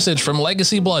this message from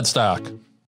Legacy Bloodstock.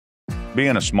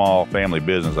 Being a small family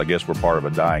business, I guess we're part of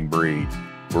a dying breed.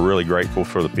 We're really grateful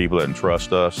for the people that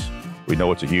entrust us. We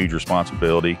know it's a huge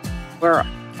responsibility. We're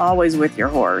always with your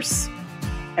horse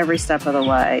every step of the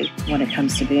way. When it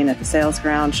comes to being at the sales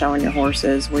ground, showing your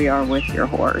horses, we are with your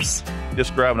horse.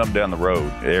 Just driving up and down the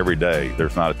road every day,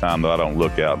 there's not a time that I don't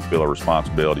look out and feel a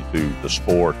responsibility to the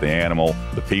sport, the animal,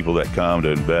 the people that come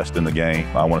to invest in the game.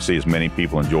 I want to see as many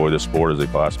people enjoy this sport as they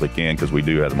possibly can, because we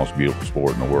do have the most beautiful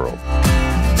sport in the world.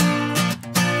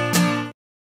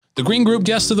 The Green Group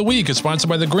Guest of the Week is sponsored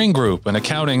by The Green Group, an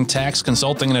accounting, tax,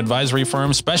 consulting, and advisory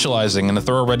firm specializing in the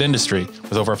thoroughbred industry.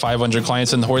 With over 500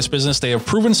 clients in the horse business, they have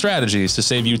proven strategies to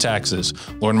save you taxes.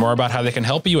 Learn more about how they can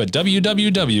help you at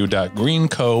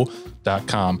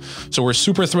www.greenco.com. So we're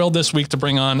super thrilled this week to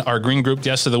bring on our Green Group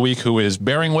Guest of the Week, who is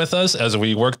bearing with us as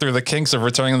we work through the kinks of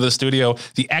returning to the studio,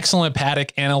 the excellent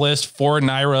paddock analyst for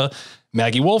NYRA,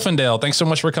 Maggie Wolfendale. Thanks so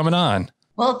much for coming on.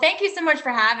 Well, thank you so much for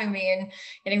having me and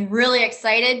getting really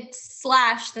excited /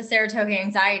 the Saratoga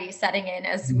anxiety setting in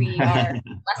as we are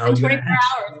less than 24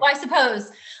 hours. Well, I suppose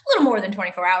a little more than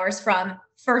 24 hours from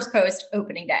first post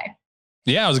opening day.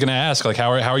 Yeah, I was going to ask, like,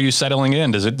 how are you settling in?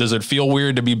 Does it feel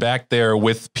weird to be back there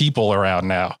with people around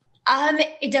now?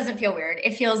 It doesn't feel weird.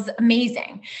 It feels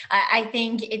amazing. I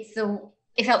think it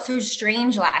felt so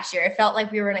strange last year. It felt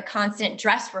like we were in a constant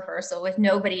dress rehearsal with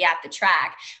nobody at the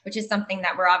track, which is something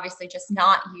that we're obviously just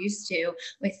not used to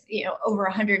with, over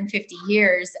 150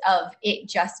 years of it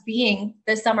just being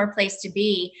the summer place to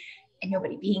be and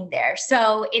nobody being there.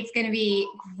 So it's going to be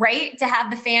great to have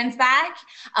the fans back,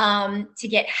 to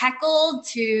get heckled,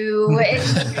 to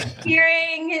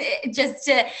hearing, just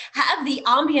to have the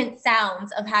ambient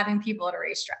sounds of having people at a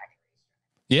racetrack.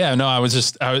 Yeah, no,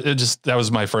 that was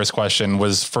my first question,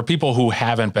 was for people who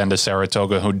haven't been to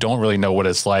Saratoga, who don't really know what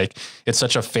it's like. It's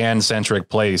such a fan-centric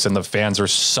place, and the fans are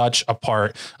such a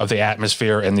part of the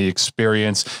atmosphere and the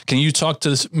experience. Can you talk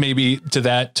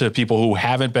to people who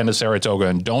haven't been to Saratoga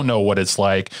and don't know what it's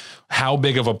like, how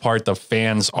big of a part the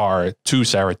fans are to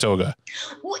Saratoga?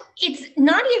 Well, it's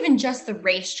not even just the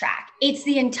racetrack. It's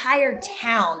the entire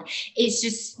town. It's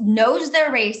just knows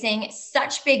they're racing,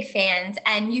 such big fans,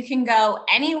 and you can go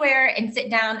anywhere and sit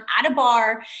down at a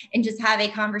bar and just have a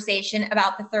conversation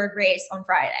about the third race on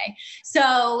Friday.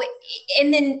 So,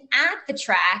 and then at the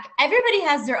track, everybody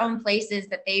has their own places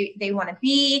that they want to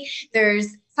be.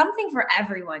 There's something for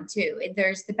everyone too.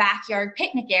 There's the backyard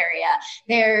picnic area.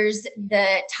 There's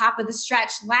the top of the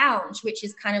stretch lounge, which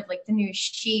is kind of like the new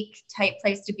chic type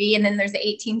place to be. And then there's the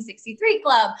 1863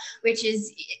 Club, which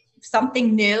is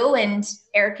something new and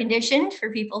air conditioned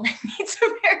for people that need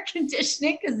some air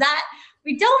conditioning, because that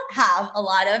we don't have a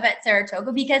lot of at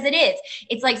Saratoga, because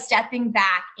it's like stepping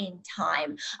back in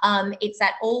time. It's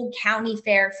that old county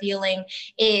fair feeling.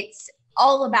 It's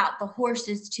all about the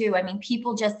horses too. I mean,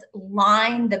 people just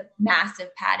line the massive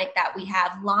paddock that we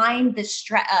have, line the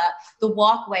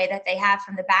walkway that they have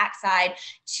from the backside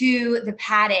to the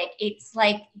paddock. It's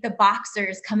like the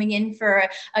boxers coming in for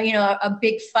a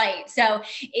big fight. So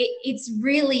it's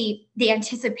really the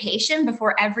anticipation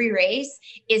before every race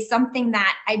is something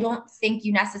that I don't think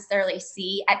you necessarily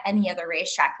see at any other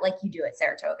racetrack like you do at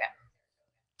Saratoga.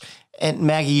 And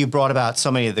Maggie, you brought about so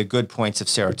many of the good points of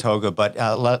Saratoga, but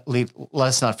let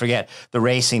us not forget the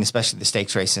racing, especially the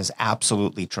stakes racing, is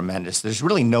absolutely tremendous. There's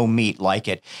really no meet like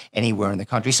it anywhere in the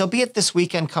country. So be it this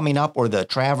weekend coming up or the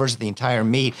Travers, the entire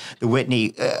meet, the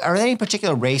Whitney, are there any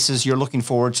particular races you're looking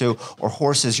forward to or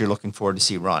horses you're looking forward to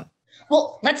see run?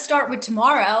 Well, let's start with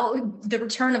tomorrow, the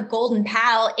return of Golden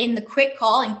Pal in the Quick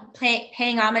Call, and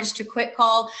paying homage to Quick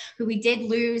Call, who we did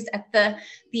lose at the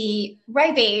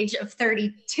ripe age of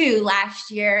 32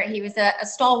 last year. He was a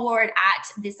stalwart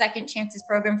at the Second Chances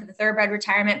program for the Thoroughbred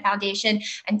Retirement Foundation.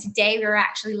 And today we were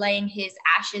actually laying his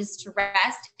ashes to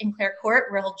rest in Clare Court,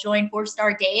 where he'll join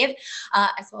 4-Star Dave,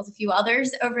 as well as a few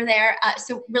others over there.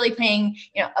 So really paying,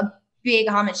 a big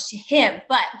homage to him.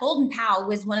 But Golden Pal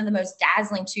was one of the most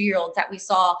dazzling 2-year-olds that we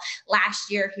saw last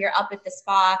year here up at the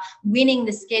Spa, winning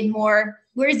the Skidmore.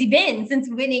 Where has he been since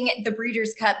winning the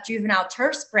Breeders' Cup Juvenile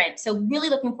Turf Sprint? So really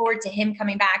looking forward to him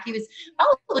coming back. He was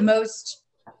probably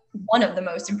one of the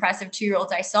most impressive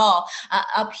 2-year-olds I saw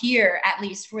up here, at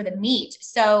least for the meet.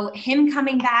 So him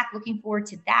coming back, looking forward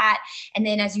to that. And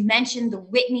then, as you mentioned, the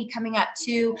Whitney coming up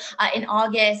too in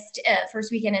August,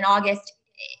 first weekend in August.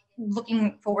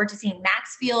 Looking forward to seeing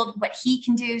Maxfield, what he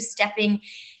can do, stepping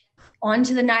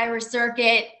onto the NYRA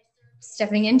circuit,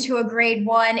 stepping into a grade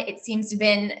 1. It seems to have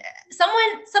been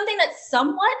something that's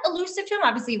somewhat elusive to him.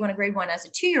 Obviously, he won a grade 1 as a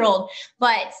 2-year-old,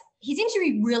 but he seems to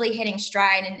be really hitting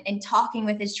stride, and talking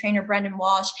with his trainer, Brendan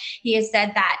Walsh, he has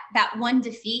said that one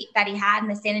defeat that he had in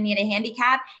the Santa Anita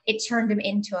handicap, it turned him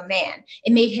into a man.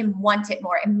 It made him want it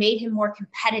more. It made him more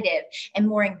competitive and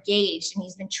more engaged. And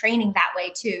he's been training that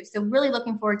way too. So really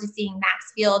looking forward to seeing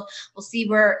Max Field. We'll see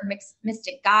where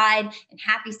Mystic Guide and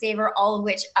Happy Saver, all of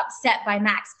which upset by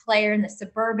Max Player in the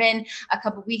Suburban a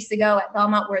couple weeks ago at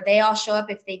Belmont, where they all show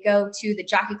up if they go to the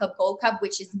Jockey Club Gold Cup,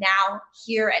 which is now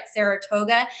here at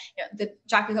Saratoga. The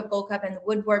Jockey Club Gold Cup and the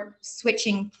Woodward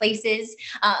switching places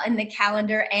in the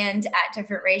calendar and at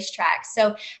different racetracks.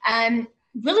 So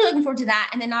really looking forward to that.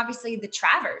 And then obviously the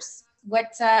Travers. What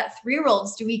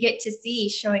 3-year-olds do we get to see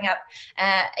showing up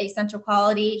a Central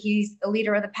Quality? He's the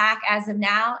leader of the pack as of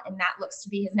now, and that looks to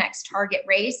be his next target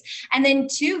race. And then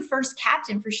 2, first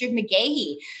captain for Shug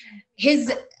McGahee.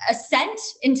 His ascent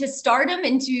into stardom,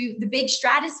 into the big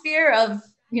stratosphere of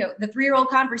the 3-year-old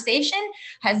conversation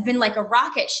has been like a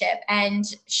rocket ship. And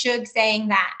Shug saying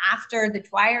that after the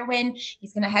Dwyer win,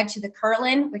 he's going to head to the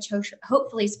Curlin, which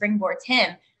hopefully springboards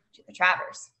him to the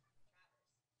Travers.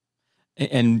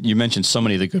 And you mentioned so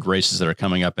many of the good races that are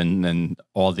coming up, and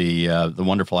all the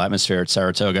wonderful atmosphere at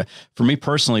Saratoga. For me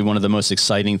personally, one of the most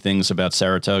exciting things about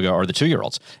Saratoga are the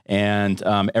 2-year-olds. And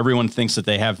everyone thinks that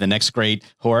they have the next great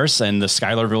horse, and the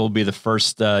Schuylerville will be the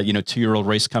first 2-year-old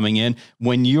race coming in.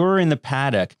 When you're in the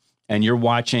paddock and you're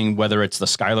watching, whether it's the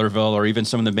Schuylerville or even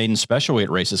some of the maiden special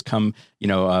weight races come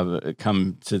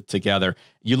together,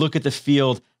 you look at the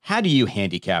field. How do you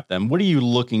handicap them? What are you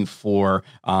looking for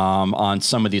on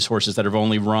some of these horses that have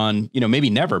only run, maybe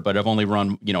never, but have only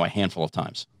run, a handful of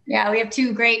times? Yeah, we have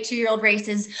 2 great 2-year-old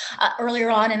races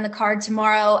earlier on in the card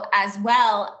tomorrow as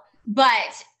well.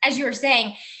 But as you were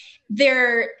saying,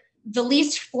 they're the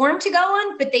least form to go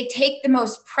on, but they take the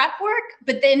most prep work.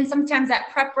 But then sometimes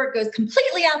that prep work goes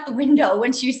completely out the window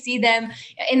once you see them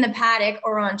in the paddock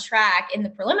or on track in the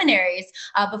preliminaries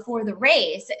before the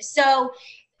race. So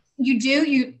you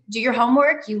do your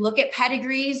homework, you look at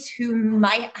pedigrees who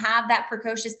might have that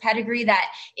precocious pedigree that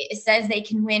it says they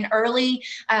can win early,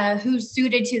 who's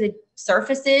suited to the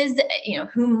surfaces,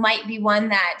 who might be one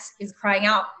that is crying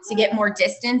out to get more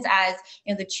distance as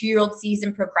the 2-year-old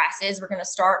season progresses. We're going to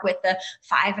start with the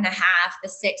 5.5, the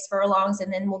 6 furlongs,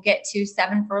 and then we'll get to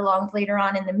 7 furlongs later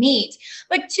on in the meet.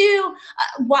 But 2,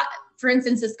 for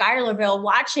instance, the Schuylerville,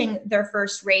 watching their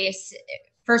first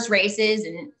races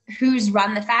and who's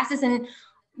run the fastest. And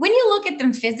when you look at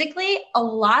them physically, a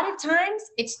lot of times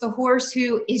it's the horse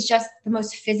who is just the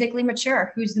most physically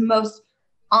mature, who's the most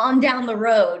on down the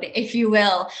road, if you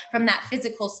will, from that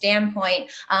physical standpoint.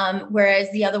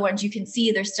 Whereas the other ones you can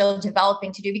see they're still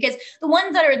developing to do, because the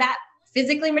ones that are that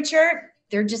physically mature,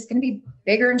 they're just going to be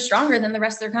bigger and stronger than the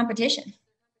rest of their competition.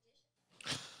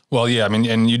 Well, yeah, I mean,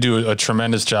 and you do a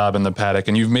tremendous job in the paddock,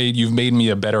 and you've made me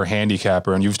a better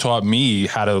handicapper, and you've taught me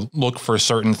how to look for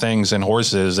certain things in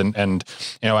horses, and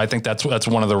I think that's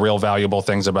one of the real valuable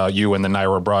things about you and the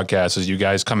NYRA broadcast is you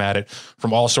guys come at it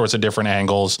from all sorts of different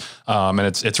angles, and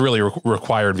it's really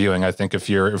required viewing, I think, if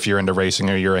you're into racing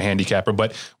or you're a handicapper.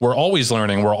 But we're always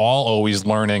learning. We're all always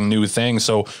learning new things.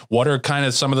 So what are kind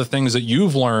of some of the things that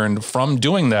you've learned from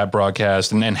doing that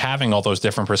broadcast and having all those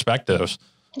different perspectives?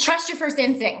 Trust your first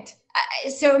instinct.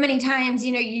 So many times,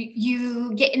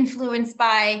 you get influenced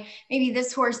by maybe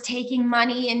this horse taking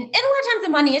money, and a lot of times the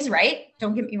money is right.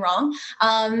 Don't get me wrong.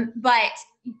 But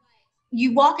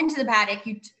you walk into the paddock,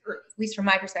 or at least from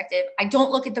my perspective, I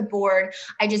don't look at the board.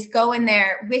 I just go in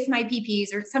there with my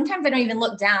PPs, or sometimes I don't even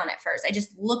look down at first. I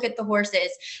just look at the horses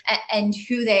and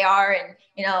who they are, and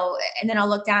then I'll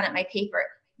look down at my paper.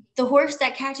 The horse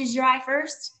that catches your eye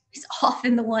first is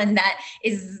often the one that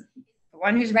is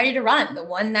one who's ready to run, the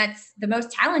one that's the most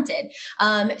talented.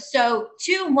 So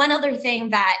one other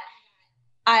thing that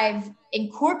I've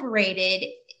incorporated,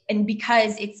 and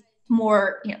because it's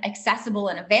more accessible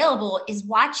and available, is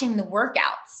watching the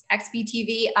workouts.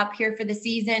 XBTV up here for the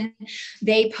season,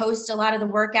 they post a lot of the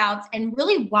workouts, and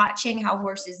really watching how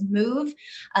horses move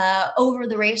over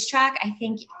the racetrack, I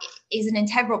think is an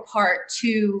integral part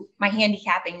to my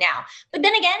handicapping now. But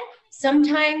then again,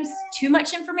 sometimes too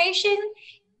much information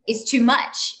is too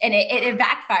much, and it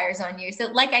backfires on you. So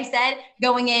like I said,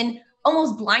 going in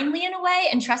almost blindly in a way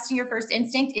and trusting your first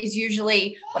instinct is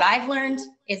usually what I've learned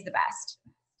is the best.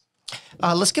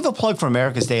 Let's give a plug for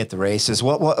America's Day at the Races.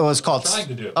 What was called? Trying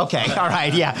to do. Okay, all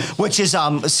right, yeah. Which is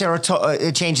Saratoga.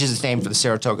 It changes its name for the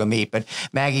Saratoga meet, but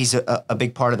Maggie's a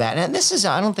big part of that. And this is,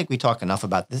 I don't think we talk enough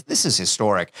about this. This is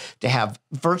historic to have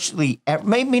virtually,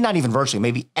 maybe not even virtually,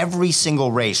 maybe every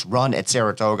single race run at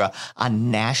Saratoga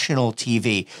on national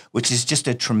TV, which is just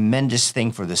a tremendous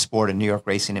thing for the sport and New York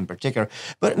racing in particular.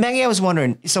 But Maggie, I was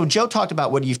wondering. So Joe talked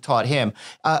about what you've taught him.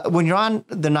 When you're on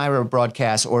the NYRA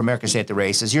broadcast or America's Day at the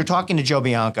Races, you're talking to Joe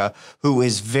Bianca, who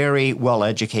is very well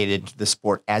educated in the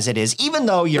sport as it is, even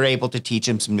though you're able to teach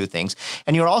him some new things.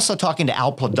 And you're also talking to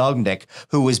Al Plodognik,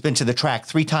 who has been to the track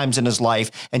 3 times in his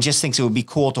life and just thinks it would be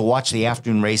cool to watch the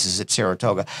afternoon races at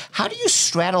Saratoga. How do you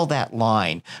straddle that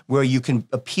line where you can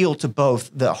appeal to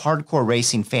both the hardcore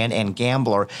racing fan and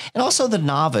gambler, and also the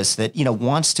novice that, you know,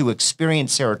 wants to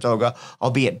experience Saratoga,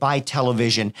 albeit by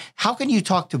television? How can you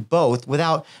talk to both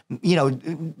without, you know,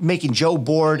 making Joe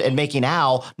bored and making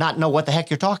Al not know what the heck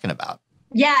you're talking about?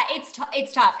 Yeah, it's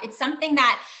tough. It's something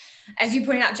that, as you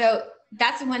pointed out, Joe,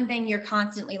 that's the one thing you're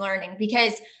constantly learning,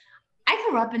 because I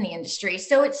grew up in the industry.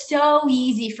 So it's so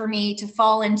easy for me to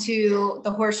fall into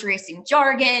the horse racing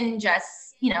jargon,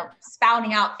 just, you know,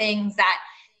 spouting out things that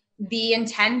the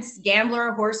intense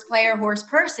gambler, horse player, horse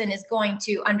person is going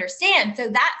to understand. So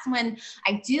that's when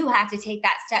I do have to take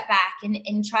that step back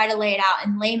and try to lay it out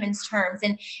in layman's terms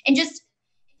and just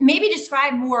maybe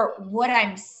describe more what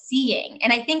I'm seeing.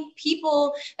 And I think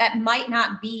people that might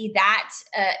not be that,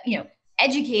 you know,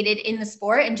 educated in the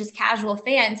sport and just casual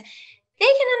fans, they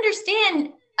can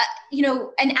understand, you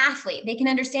know, an athlete. They can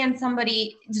understand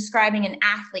somebody describing an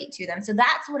athlete to them. So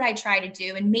that's what I try to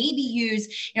do, and maybe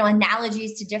use, you know,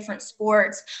 analogies to different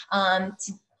sports,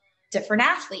 to different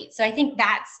athletes. So I think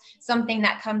that's something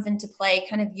that comes into play,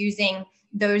 kind of using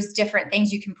those different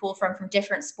things you can pull from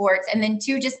different sports. And then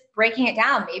 2, just breaking it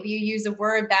down. Maybe you use a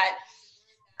word that,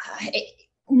 you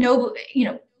know,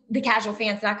 the casual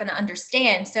fan's not going to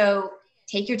understand. So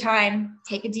take your time,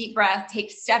 take a deep breath, take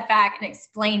a step back and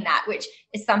explain that, which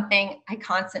is something I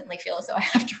constantly feel as though I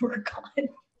have to work on.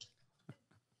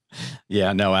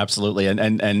 Yeah, no, absolutely.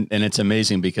 And it's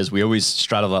amazing because we always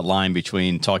straddle that line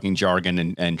between talking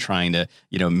jargon and trying to,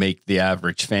 you know, make the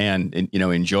average fan, you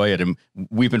know, enjoy it. And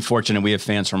we've been fortunate. We have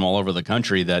fans from all over the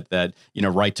country that, you know,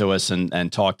 write to us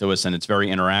and talk to us, and it's very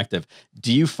interactive.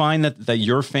 Do you find that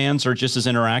your fans are just as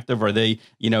interactive? Are they,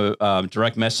 you know,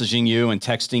 direct messaging you and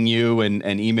texting you and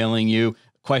emailing you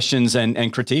questions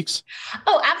and critiques?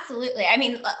 Oh, absolutely. I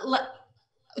mean,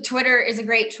 Twitter is a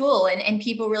great tool, and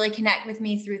people really connect with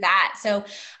me through that. So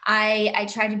I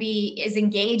try to be as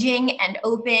engaging and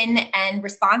open and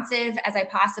responsive as I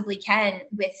possibly can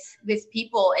with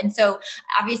people. And so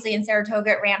obviously in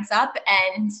Saratoga, it ramps up,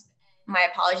 and my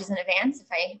apologies in advance if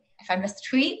I missed a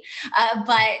tweet,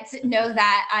 but know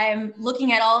that I'm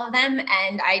looking at all of them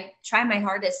and I try my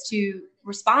hardest to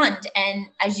respond. And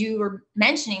as you were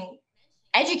mentioning,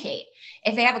 educate.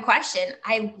 If they have a question,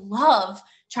 I love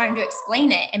trying to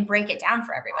explain it and break it down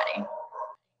for everybody.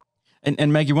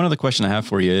 And Maggie, one other question I have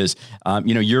for you is,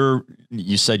 you know,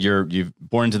 you said you've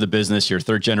born into the business, you're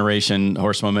 3rd generation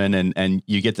horsewoman, and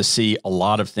you get to see a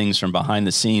lot of things from behind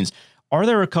the scenes. Are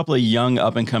there a couple of young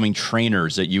up and coming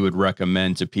trainers that you would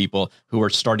recommend to people who are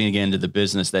starting to get into the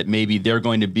business that maybe they're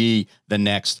going to be the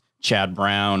next Chad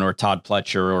Brown or Todd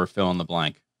Pletcher or fill in the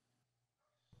blank?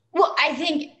 Well,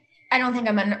 I don't think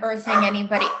I'm unearthing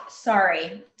anybody.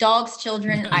 Sorry. Dogs,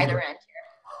 children, either end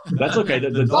here. That's okay.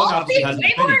 The dog it's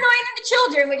way more annoying than the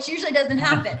children, which usually doesn't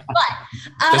happen.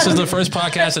 But this is the first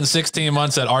podcast in 16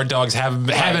 months that our dogs haven't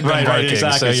been barking,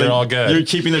 exactly. So you're all good. You're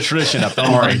keeping the tradition up.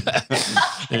 Don't worry.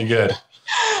 You're good.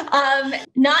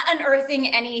 Not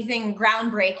unearthing anything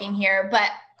groundbreaking here,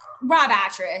 but Rob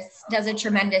Atras does a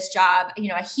tremendous job. You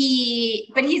know,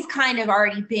 but he's kind of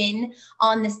already been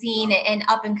on the scene and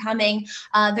up and coming.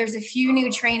 There's a few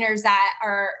new trainers that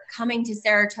are coming to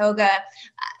Saratoga.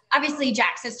 Obviously,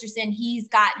 Jack Sisterson, he's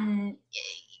gotten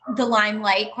the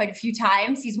limelight quite a few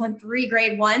times. He's won 3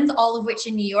 grade 1s, all of which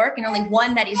in New York, and only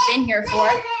 1 that he's been here for.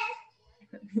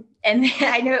 And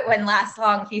I knew it wouldn't last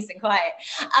long, peace and quiet.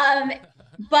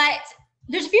 But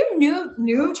there's a few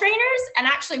new trainers, and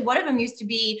actually one of them used to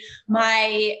be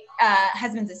my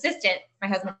husband's assistant, my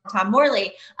husband, Tom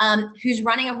Morley, who's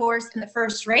running a horse in the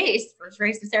first race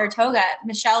of Saratoga,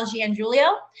 Michelle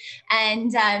Giangiulio.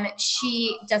 And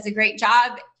she does a great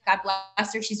job. God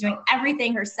bless her. She's doing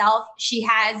everything herself. She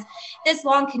has this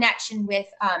long connection with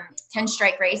 10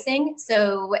 Strike Racing.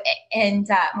 So, and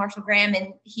Marshall Graham,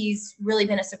 and he's really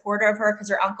been a supporter of her because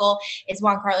her uncle is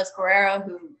Juan Carlos Guerrero,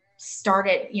 who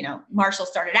Marshall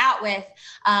started out with.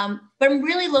 But I'm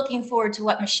really looking forward to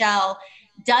what Michelle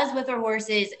does with her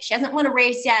horses. She hasn't won a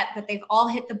race yet, but they've all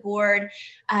hit the board.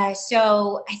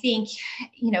 So I think,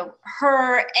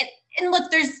 her and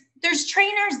look, there's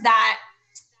trainers that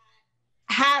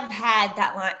have had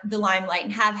the limelight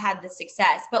and have had the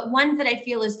success, but ones that I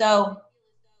feel as though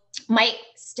might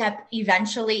step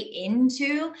eventually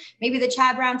into maybe the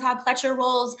Chad Brown, Todd Pletcher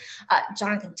roles,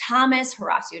 Jonathan Thomas,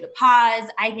 Horacio De Paz.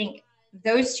 I think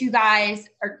those two guys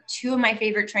are two of my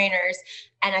favorite trainers,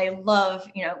 and I love,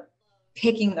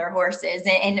 picking their horses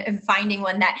and finding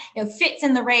one that fits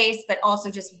in the race, but also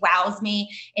just wows me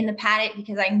in the paddock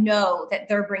because I know that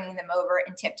they're bringing them over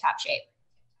in tip-top shape.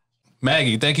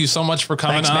 Maggie, thank you so much for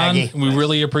coming on. Maggie. We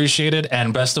really appreciate it,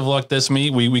 and best of luck this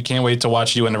meet. We can't wait to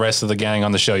watch you and the rest of the gang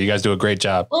on the show. You guys do a great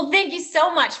job. Well, thank you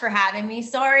so much for having me.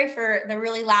 Sorry for the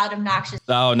really loud, obnoxious.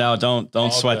 Oh no,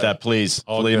 don't sweat that, please.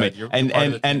 Believe me.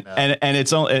 And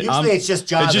it's only usually it's just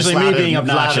John. It's usually me being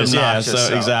obnoxious. Yeah,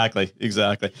 so exactly.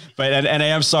 But and I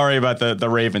am sorry about the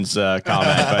Ravens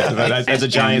comment. But as a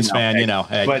Giants fan,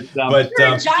 hey. But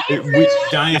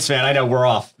Giants fan, I know we're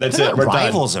off. That's it. We're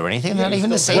rivals done. Or anything. Not even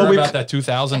the same. About that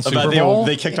 2000 Super Bowl?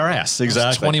 They kicked our ass.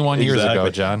 Exactly. 21 years ago,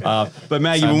 John. But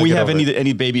Maggie, when we have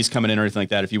any babies coming in or anything like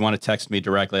that, if you want to text me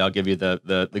directly, I'll give you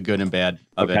the good and bad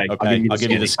of it. Okay. I'll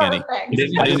give you the skinny.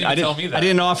 I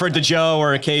didn't offer it to Joe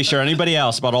or Acacia or anybody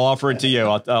else, but I'll offer it to you.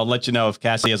 I'll let you know if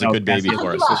Cassie has a good baby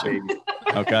for us this year.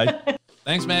 Okay.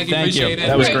 Thanks, Maggie. Thank Appreciate you. it.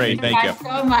 That was great. Thank you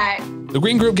so much. The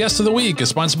Green Group Guest of the Week is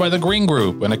sponsored by The Green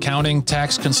Group, an accounting,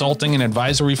 tax, consulting, and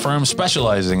advisory firm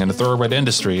specializing in the thoroughbred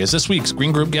industry. As this week's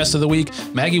Green Group Guest of the Week,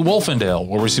 Maggie Wolfendale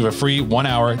will receive a free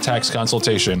 1-hour tax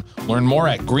consultation. Learn more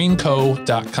at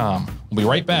greenco.com. We'll be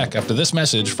right back after this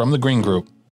message from The Green Group.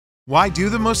 Why do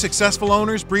the most successful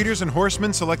owners, breeders, and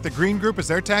horsemen select the Green Group as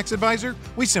their tax advisor?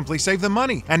 We simply save them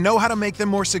money and know how to make them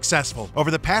more successful.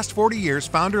 Over the past 40 years,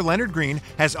 founder Leonard Green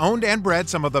has owned and bred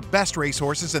some of the best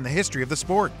racehorses in the history of the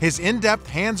sport. His in-depth,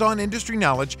 hands-on industry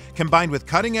knowledge, combined with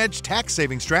cutting-edge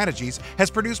tax-saving strategies,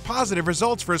 has produced positive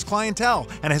results for his clientele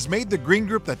and has made the Green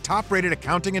Group the top-rated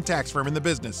accounting and tax firm in the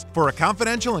business. For a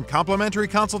confidential and complimentary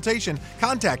consultation,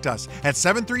 contact us at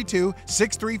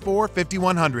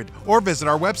 732-634-5100 or visit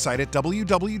our website at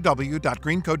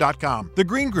www.greenco.com. The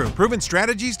Green Group, proven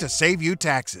strategies to save you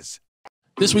taxes.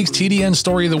 This week's TDN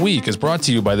Story of the Week is brought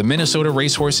to you by the Minnesota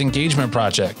Racehorse Engagement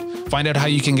Project. Find out how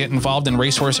you can get involved in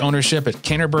racehorse ownership at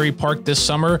Canterbury Park this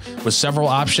summer with several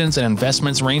options and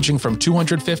investments ranging from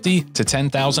 $250 to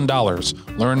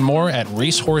 $10,000. Learn more at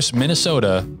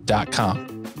racehorseminnesota.com.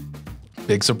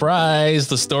 Big surprise.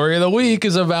 The story of the week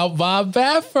is about Bob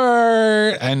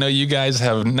Baffert. I know you guys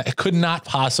could not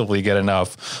possibly get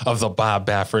enough of the Bob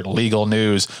Baffert legal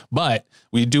news, but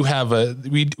we do have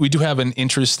an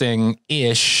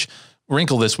interesting-ish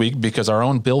wrinkle this week because our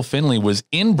own Bill Finley was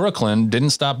in Brooklyn,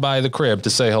 didn't stop by the crib to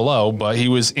say hello, but he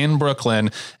was in Brooklyn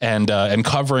and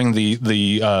covering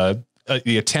the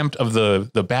attempt of the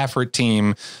Baffert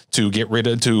team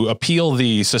to appeal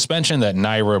the suspension that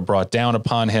NYRA brought down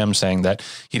upon him, saying that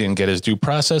he didn't get his due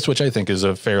process, which I think is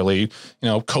a fairly,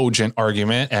 cogent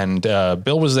argument. And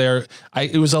Bill was there.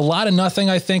 It was a lot of nothing,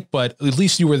 I think, but at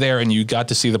least you were there and you got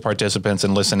to see the participants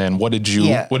and listen in. What did you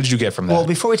get from that? Well,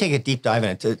 before we take a deep dive in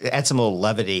it, to add some little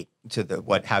levity to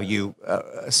how you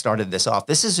started this off.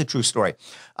 This is a true story.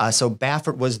 So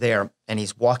Baffert was there and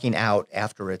he's walking out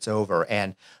after it's over.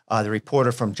 And the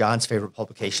reporter from John's favorite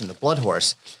publication, The Blood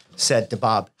Horse, said to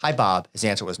Bob, "Hi, Bob." His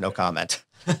answer was no comment.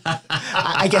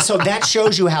 I guess so. That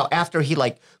shows you how after he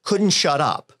couldn't shut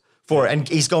up and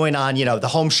he's going on, the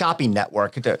Home Shopping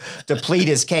Network to plead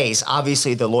his case.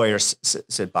 Obviously, the lawyers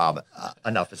said, "Bob,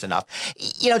 enough is enough."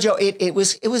 Joe, it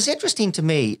was interesting to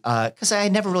me because I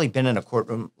had never really been in a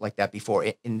courtroom like that before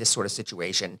in this sort of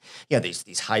situation.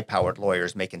 These high-powered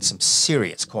lawyers making some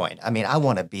serious coin. I mean, I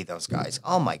want to be those guys.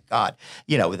 Oh my God,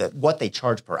 what they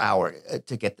charge per hour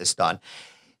to get this done.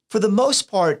 For the most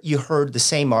part, you heard the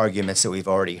same arguments that we've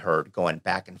already heard going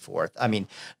back and forth. I mean,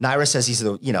 NYRA says he's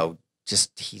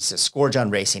he's a scourge on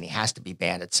racing. He has to be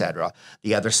banned, et cetera.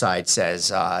 The other side says,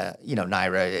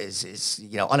 NYRA is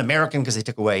un-American because they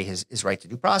took away his right to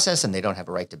due process and they don't have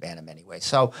a right to ban him anyway.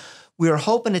 So we were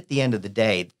hoping at the end of the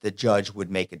day the judge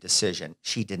would make a decision.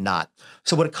 She did not.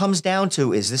 So what it comes down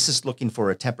to is this is looking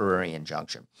for a temporary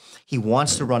injunction. He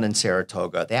wants to run in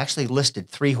Saratoga. They actually listed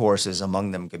 3 horses,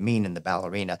 among them Gamine and the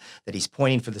Ballerina, that he's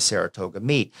pointing for the Saratoga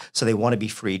meet. So they want to be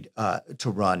freed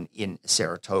to run in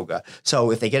Saratoga.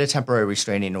 So if they get a temporary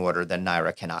restraining order, then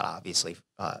NYRA cannot obviously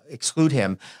exclude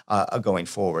him going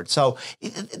forward. So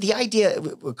the idea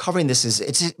covering this is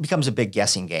it becomes a big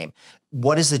guessing game.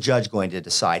 What is the judge going to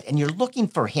decide? And you're looking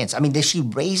for hints. I mean, does she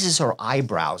raises her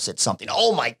eyebrows at something?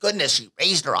 Oh my goodness, she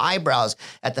raised her eyebrows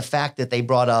at the fact that they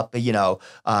brought up,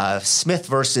 Smith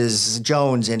versus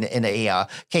Jones in a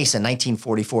case in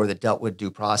 1944 that dealt with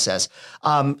due process.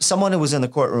 Someone who was in the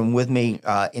courtroom with me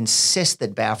insists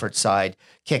that Baffert's side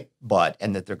kicked butt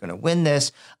and that they're going to win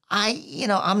this.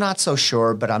 I'm not so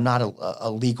sure, but I'm not a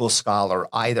legal scholar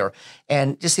either.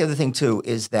 And just the other thing too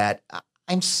is that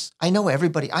I know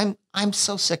everybody. I'm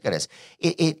so sick of this.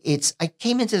 I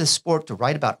came into the sport to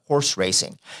write about horse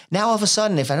racing. Now all of a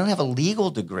sudden, if I don't have a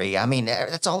legal degree, I mean,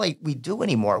 that's all we do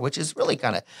anymore, which is really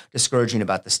kind of discouraging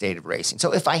about the state of racing.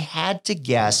 So if I had to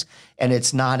guess, and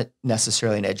it's not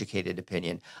necessarily an educated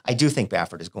opinion, I do think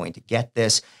Baffert is going to get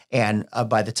this. And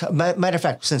by the time, matter of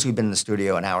fact, since we've been in the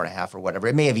studio an hour and a half or whatever,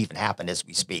 it may have even happened as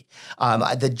we speak.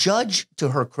 The judge, to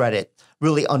her credit,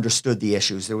 really understood the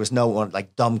issues. There was no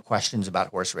dumb questions about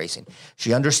horse racing.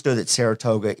 She understood that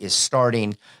Saratoga is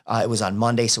starting. It was on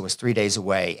Monday, so it was 3 days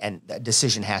away, and a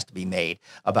decision has to be made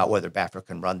about whether Baffert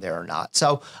can run there or not.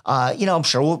 So, I'm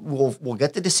sure we'll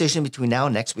get the decision between now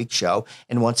and next week's show.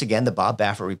 And once again, the Bob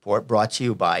Baffert Report, brought to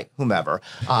you by whomever,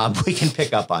 we can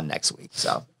pick up on next week.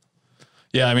 So,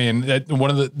 yeah, I mean,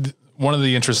 one of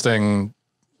the interesting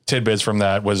tidbits from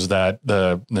that was that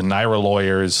the NYRA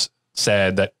lawyers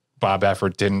said that Bob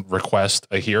Baffert didn't request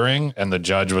a hearing, and the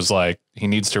judge was like, he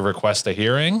needs to request a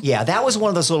hearing. Yeah, that was one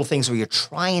of those little things where you're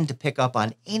trying to pick up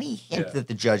on any hint that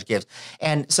the judge gives.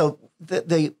 And so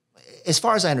the as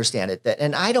far as I understand it,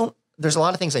 there's a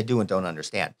lot of things I do and don't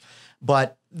understand,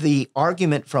 but the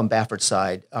argument from Baffert's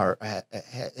side are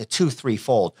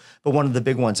threefold. But one of the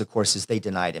big ones, of course, is they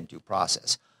denied him due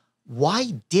process.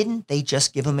 Why didn't they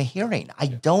just give him a hearing? I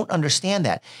don't understand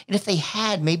that. And if they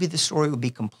had, maybe the story would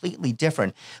be completely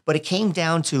different. But it came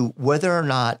down to whether or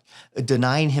not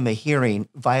denying him a hearing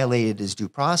violated his due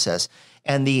process.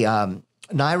 And the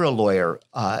NYRA lawyer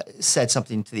said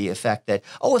something to the effect that,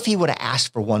 if he would have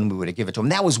asked for one, we would have given it to him.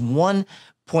 That was one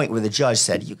point where the judge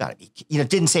said, you got to be,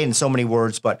 didn't say it in so many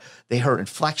words, but they heard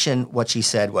inflection. What she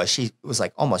said was, she was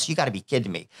like, almost, you got to be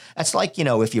kidding me. That's like,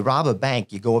 if you rob a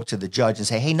bank, you go up to the judge and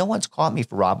say, hey, no one's caught me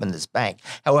for robbing this bank.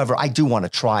 However, I do want a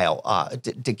trial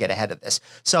to get ahead of this.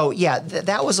 So yeah,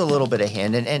 that was a little bit of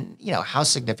hint. And how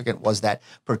significant was that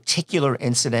particular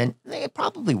incident? It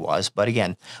probably was. But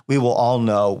again, we will all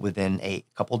know within a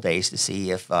couple of days to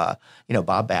see if, Bob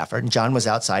Baffert, and John was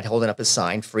outside holding up his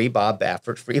sign, free Bob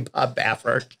Baffert, free Bob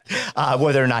Baffert.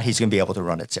 Whether or not he's going to be able to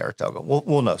run at Saratoga.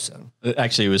 We'll know soon.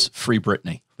 Actually, it was Free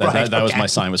Brittany. That was my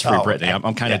sign, was Free Brittany. Okay.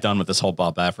 I'm kind of done with this whole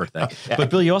Bob Baffert thing. Okay. But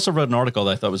Bill, you also wrote an article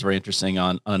that I thought was very interesting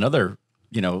on another,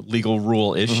 legal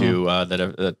rule issue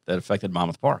that affected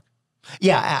Monmouth Park.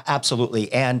 Yeah,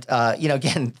 absolutely. And,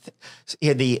 again,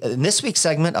 in this week's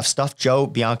segment of Stuff Joe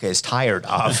Bianca is tired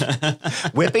of,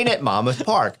 whipping at Monmouth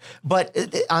Park. But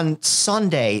on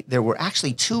Sunday, there were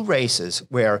actually two races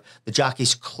where the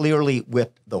jockeys clearly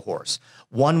whipped the horse.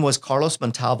 One was Carlos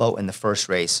Montalvo in the first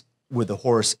race, with the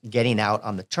horse getting out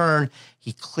on the turn.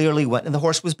 He clearly went, and the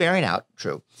horse was bearing out,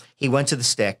 true. He went to the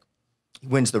stick. He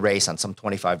wins the race on some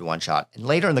 25-1 shot. And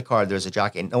later in the card, there's a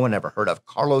jockey no one ever heard of,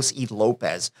 Carlos E.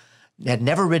 Lopez, had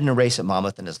never ridden a race at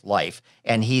Monmouth in his life,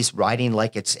 and he's riding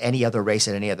like it's any other race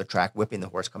at any other track, whipping the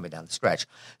horse coming down the stretch.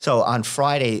 So on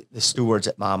Friday, the stewards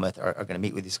at Monmouth are going to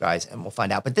meet with these guys, and we'll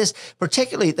find out. But this,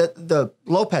 particularly, the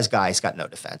Lopez guy's got no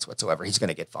defense whatsoever. He's going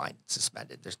to get fined,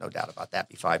 suspended. There's no doubt about that.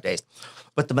 Be 5 days.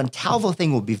 But the Montalvo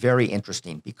thing will be very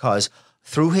interesting because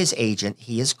through his agent,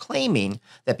 he is claiming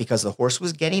that because the horse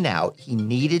was getting out, he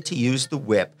needed to use the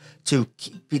whip to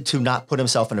not put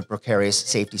himself in a precarious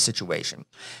safety situation.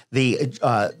 The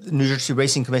New Jersey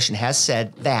Racing Commission has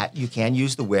said that you can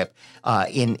use the whip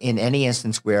in any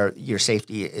instance where your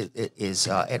safety is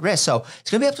at risk. So it's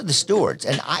going to be up to the stewards.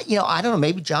 And I don't know.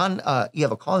 Maybe John, you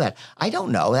have a call on that. I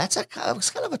don't know. It's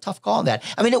kind of a tough call on that.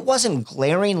 I mean, it wasn't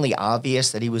glaringly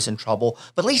obvious that he was in trouble,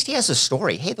 but at least he has a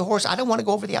story. Hey, the horse, I don't want to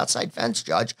go over the outside fence,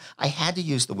 Judge. I had to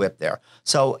use the whip there.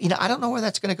 So, I don't know where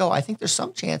that's going to go. I think there's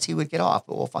some chance he would get off,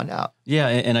 but we'll find out. Yeah,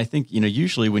 and I think,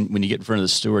 usually when you get in front of the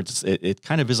stewards, it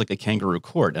kind of is like a kangaroo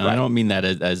court. And I don't mean that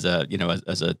as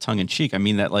a tongue-in-cheek. I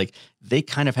mean that like they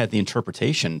kind of had the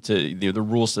interpretation to the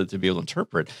rules to be able to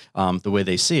interpret the way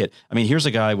they see it. I mean, here's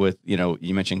a guy with,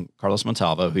 you mentioned Carlos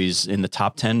Montalvo, who's in the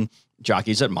top 10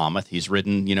 jockeys at Monmouth. He's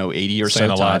ridden, 80 or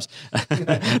so times.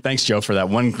 Thanks, Joe, for that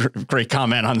one great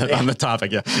comment on the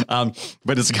topic. Yeah.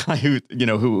 But it's a guy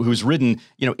who's ridden,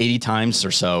 80 times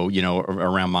or so,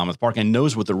 around Monmouth Park and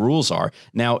knows what the rules are.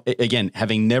 Now, again,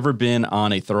 having never been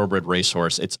on a thoroughbred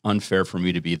racehorse, it's unfair for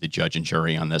me to be the judge and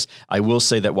jury on this. I will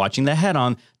say that watching the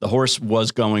head-on, the horse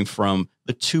was going from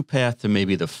the 2-path to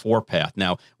maybe the 4-path.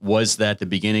 Now, was that the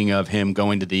beginning of him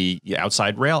going to the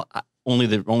outside rail?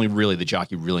 Only really the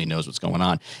jockey really knows what's going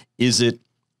on. Is it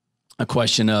a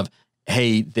question of,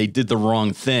 hey, they did the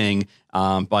wrong thing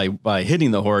by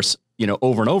hitting the horse,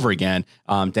 over and over again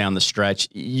down the stretch?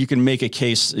 You can make a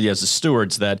case as the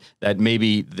stewards that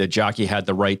maybe the jockey had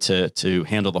the right to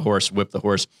handle the horse, whip the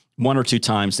horse 1 or 2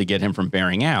 times to get him from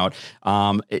bearing out.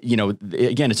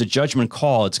 Again, it's a judgment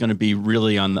call. It's going to be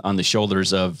really on the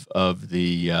shoulders of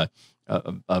the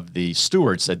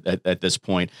stewards at this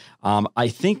point. I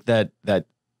think that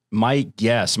my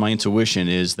intuition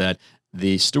is that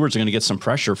the stewards are going to get some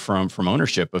pressure from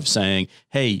ownership of saying,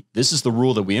 hey, this is the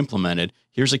rule that we implemented.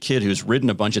 Here's a kid who's ridden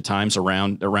a bunch of times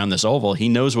around this oval. He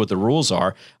knows what the rules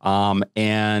are.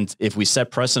 And if we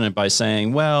set precedent by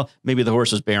saying, well, maybe the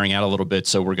horse was bearing out a little bit,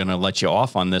 so we're going to let you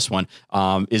off on this one,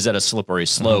 is that a slippery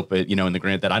slope, in the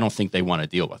grant that I don't think they want to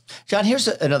deal with? John, here's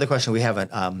another question. We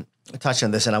haven't touched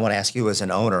on this, and I want to ask you as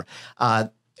an owner.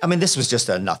 This was just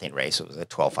a nothing race. It was a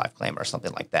 12-5 claim or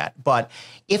something like that. But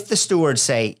if the stewards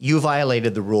say, you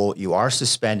violated the rule, you are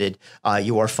suspended,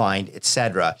 you are fined,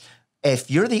 etc.,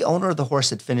 if you're the owner of the horse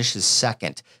that finishes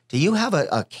second, do you have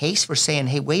a case for saying,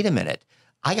 hey, wait a minute,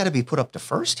 I got to be put up to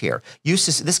first here?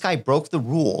 This guy broke the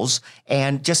rules,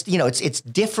 and just, it's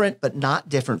different, but not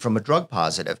different from a drug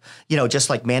positive. Just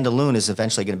like Mandaloun is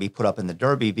eventually going to be put up in the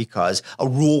Derby because a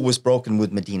rule was broken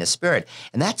with Medina Spirit.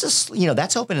 And that's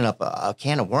that's opening up a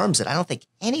can of worms that I don't think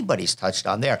anybody's touched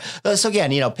on there. So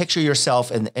again, picture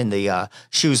yourself in the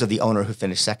shoes of the owner who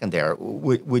finished second there.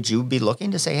 Would you be looking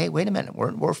to say, hey, wait a minute,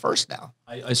 we're first now?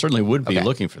 I certainly would be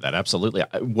looking for that. Absolutely.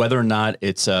 Whether or not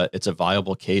it's a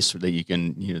viable case that you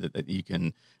can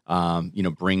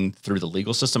bring through the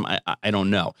legal system, I don't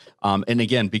know. And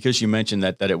again, because you mentioned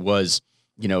that it was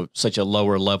such a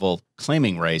lower level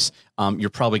claiming race, you're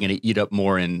probably going to eat up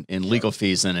more in legal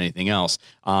fees than anything else.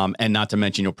 And not to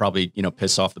mention, you'll probably,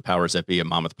 piss off the powers that be at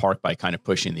Monmouth Park by kind of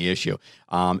pushing the issue.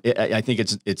 I think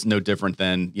it's no different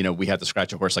than, we had to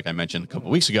scratch a horse, like I mentioned a couple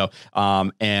of weeks ago.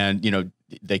 And,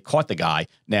 they caught the guy.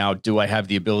 Now, do I have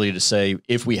the ability to say,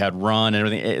 if we had run and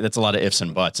everything? That's a lot of ifs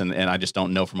and buts. And I just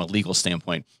don't know from a legal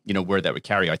standpoint, where that would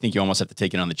carry you. I think you almost have to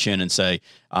take it on the chin and say,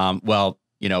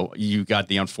 you got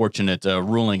the unfortunate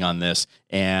ruling on this,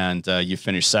 and you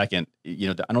finished second.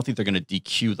 I don't think they're going to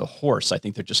DQ the horse. I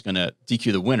think they're just going to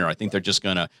DQ the winner. I think they're just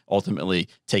going to ultimately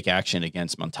take action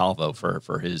against Montalvo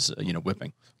for his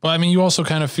whipping. Well, you also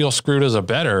kind of feel screwed as a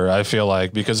bettor, I feel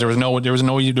like, because there was no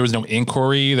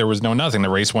inquiry, there was no nothing. The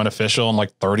race went official in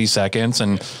like 30 seconds,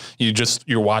 and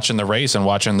you're watching the race and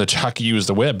watching the jockey use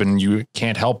the whip, and you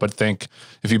can't help but think,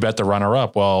 if you bet the runner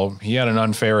up, well, he had an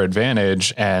unfair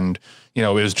advantage, and it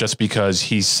was just because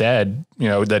he said,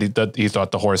 that he thought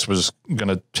the horse was going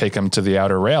to take him to the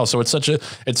outer rail. So it's such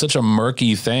a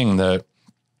murky thing that,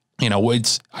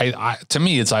 to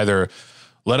me, it's either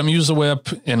let him use the whip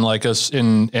in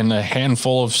in a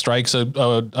handful of strikes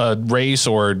a race,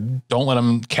 or don't let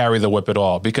him carry the whip at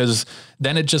all, because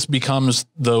then it just becomes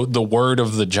the word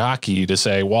of the jockey to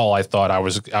say, well, I thought I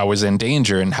was in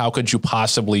danger, and how could you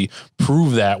possibly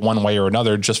prove that one way or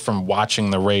another just from watching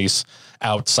the race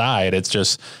outside?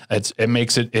 It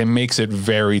makes it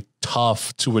very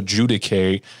tough to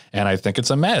adjudicate, and I think it's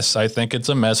a mess. And I think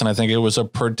it was a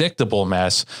predictable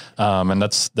mess, and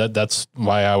that's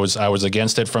why I was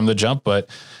against it from the jump. But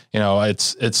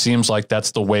it seems like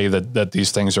that's the way that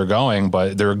these things are going.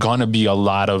 But there are going to be a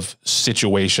lot of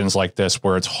situations like this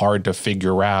where it's hard to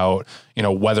figure out,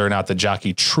 whether or not the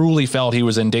jockey truly felt he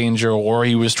was in danger or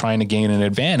he was trying to gain an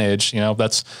advantage.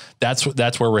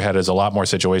 That's where we're headed, is a lot more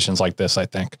situations like this, I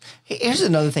think. Here's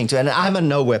another thing too, and I'm a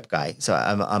no whip guy, so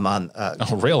I'm on.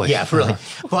 Oh, really? Yeah, really.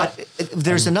 But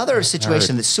there's another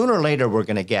situation that sooner or later we're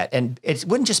going to get, and it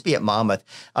wouldn't just be at Monmouth,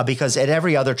 because at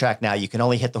every other track now you can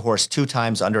only hit the horse 2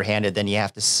 times underhanded, then you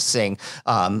have to sing,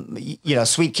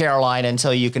 Sweet Caroline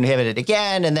until you can hit it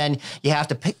again, and then you have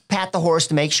to pat the horse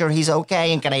to make sure he's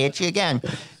okay, and can I hit you again?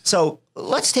 So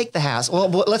let's take the Haskell.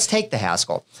 Well, let's take the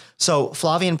Haskell. So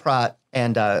Flavien Prat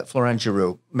and Florent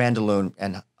Giroux, Mandaloun,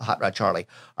 and Hot Rod Charlie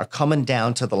are coming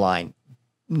down to the line,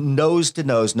 nose to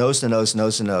nose, nose to nose,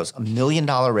 nose to nose. $1 million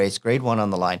race, grade 1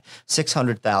 on the line,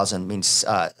 600,000 means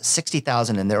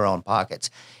 60,000 in their own pockets.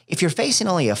 If you're facing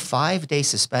only a 5-day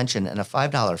suspension and a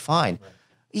 $5 fine,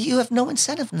 you have no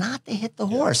incentive not to hit the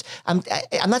horse. I'm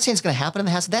not saying it's going to happen in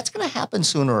the Haskell. That's going to happen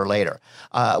sooner or later,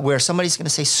 where somebody's going to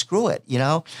say, screw it.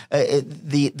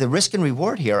 The risk and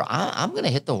reward here, I'm going to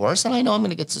hit the horse, and I know I'm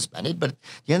going to get suspended, but at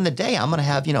the end of the day, I'm going to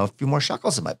have, a few more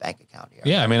shekels in my bank account here.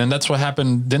 Yeah, I mean, and that's what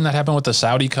happened. Didn't that happen with the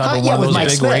Saudi Cup or one of those Mike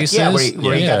big Smith, races?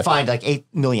 Where he got fined like $8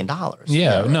 million.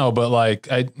 Yeah, no, but like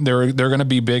there are going to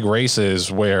be big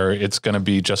races where it's going to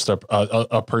be just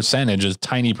a percentage, a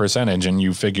tiny percentage, and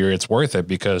you figure it's worth it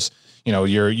because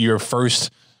your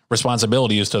first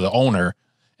responsibility is to the owner,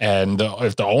 and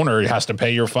if the owner has to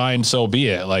pay your fine, so be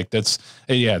it. Like there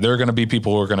are going to be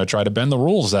people who are going to try to bend the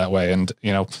rules that way, and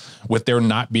with there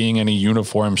not being any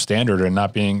uniform standard and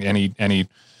not being any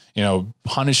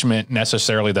punishment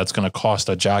necessarily that's going to cost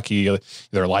a jockey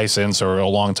their license or a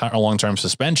long-term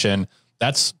suspension.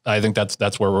 I think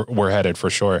that's where we're headed for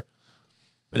sure.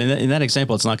 But in that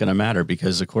example, it's not going to matter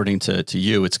because according to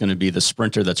you, it's going to be the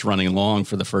sprinter that's running long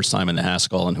for the first time in the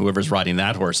Haskell, and whoever's riding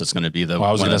that horse, it's going to be the. Well,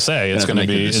 I was going to say it's going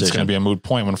to be a moot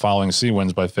point when Following Sea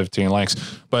wins by 15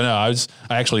 lengths. But no, I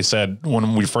actually said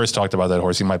when we first talked about that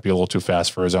horse, he might be a little too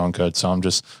fast for his own good. So I'm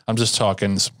just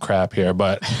talking some crap here,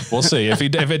 but we'll see if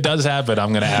it does happen. I'm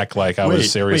going to act like I was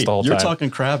serious the whole time. You're talking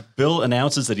crap. Bill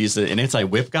announces that he's an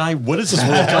anti-whip guy. What is this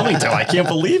world coming to? I can't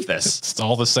believe this. It's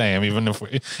all the same, even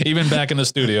back in the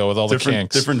studio with all the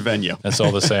kinks. Different venue. That's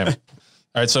all the same. All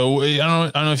right, so I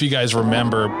don't know if you guys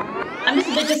remember. I'm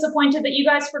just a bit disappointed that you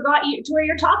guys forgot to wear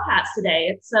your top hats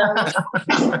today. It's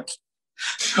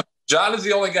John is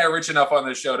the only guy rich enough on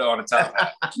this show to own a top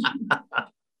hat.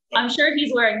 I'm sure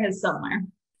he's wearing his somewhere.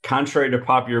 Contrary to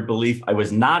popular belief, I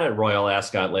was not at Royal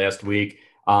Ascot last week.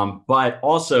 But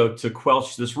also to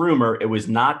quelch this rumor, it was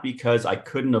not because I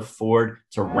couldn't afford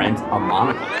to rent a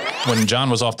monocle. When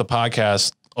John was off the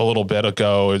podcast a little bit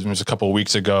ago, it was a couple of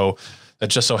weeks ago, it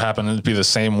just so happened to be the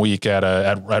same week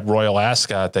at Royal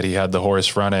Ascot that he had the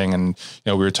horse running. And,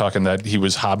 we were talking that he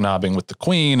was hobnobbing with the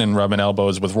Queen and rubbing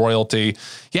elbows with royalty.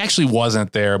 He actually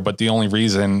wasn't there, but the only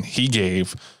reason he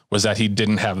gave was that he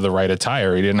didn't have the right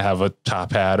attire. He didn't have a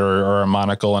top hat or a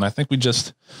monocle. And I think we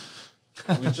just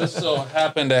so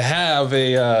happen to have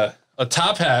a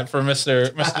top hat for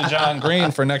Mr. John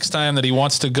Green for next time that he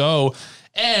wants to go,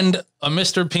 and a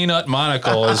Mr. Peanut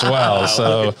monocle as well.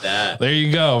 So there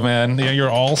you go, man.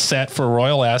 You're all set for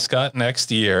Royal Ascot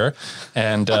next year.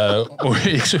 And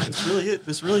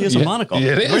this really is a monocle.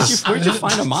 It is. Where'd you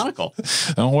find a monocle?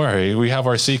 Don't worry. We have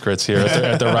our secrets here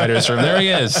at the Writers Room. There he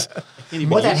is.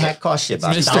 What that hat cost you?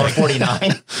 About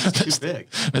 $1.49. Too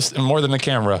big. More than the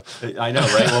camera. I know,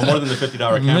 right? Well, more than the $50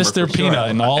 camera. Mr. Peanut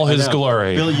in all his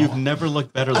glory. Bill, you've never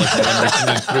looked better like that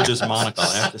when you're through this monocle.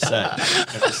 I have to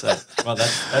say. Well,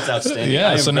 that's outstanding.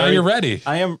 Yeah. So now you're ready.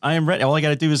 I am ready. All I got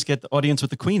to do is get the audience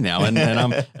with the Queen now, and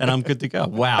I'm good to go.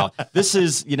 Wow. This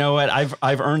is, you know what?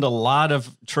 I've earned a lot of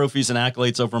trophies and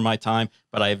accolades over my time,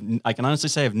 but I can honestly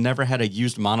say I've never had a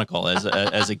used monocle as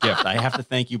a gift. I have to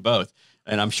thank you both.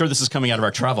 And I'm sure this is coming out of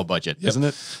our travel budget, isn't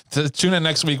it? Tune in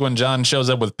next week when John shows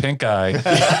up with pink eye.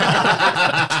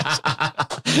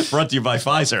 Brought to you by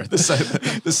Pfizer.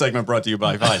 This segment brought to you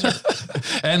by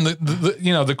Pfizer. And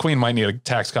the Queen might need a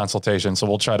tax consultation, so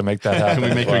we'll try to make that happen. Can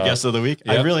we make her guest of the week?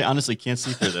 Yep. I really honestly can't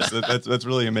see through this. That's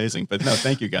really amazing. But no,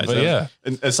 thank you guys. But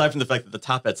and aside from the fact that the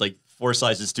top hat's like 4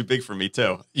 sizes too big for me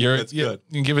too. That's good.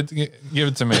 You give it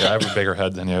to me. I have a bigger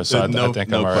head than you, so I think I'm all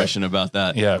right. No question about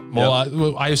that. Yeah. Well,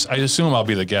 I assume I'll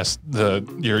be the guest,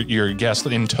 your guest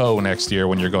in tow next year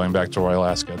when you're going back to Royal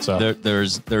Ascot. So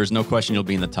there's no question you'll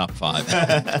be in the top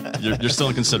 5. You're still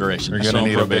in consideration. You're going to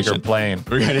need a bigger plane.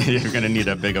 You're going to need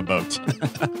a bigger boat.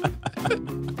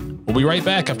 We'll be right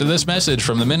back after this message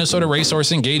from the Minnesota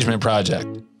Racehorse Engagement Project.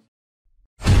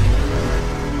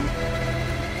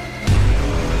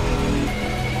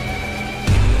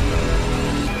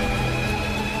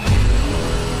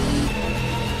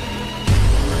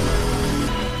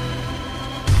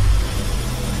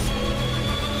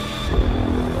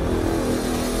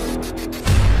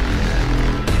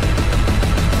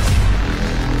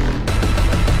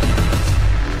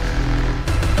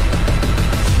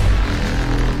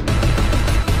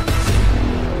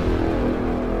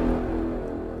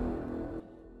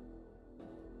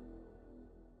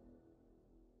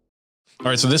 All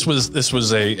right, so this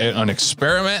was an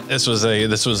experiment. This was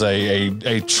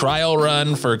a trial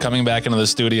run for coming back into the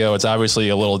studio. It's obviously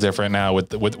a little different now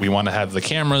with we want to have the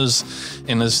cameras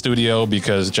in the studio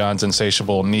because John's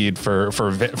insatiable need for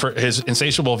his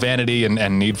insatiable vanity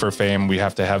and need for fame. We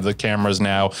have to have the cameras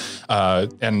now,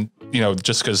 and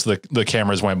just because the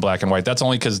cameras went black and white. That's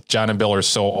only because John and Bill are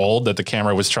so old that the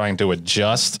camera was trying to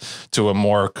adjust to a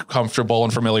more comfortable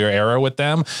and familiar era with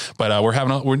them. But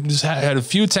we just had a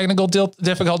few technical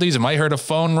difficulties. You might heard a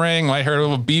phone ring, might heard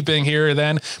a beeping here or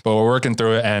then, but we're working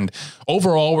through it. And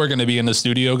overall, we're going to be in the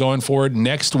studio going forward.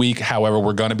 Next week, however,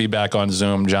 we're going to be back on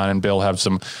Zoom. John and Bill have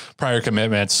some prior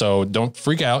commitments, so don't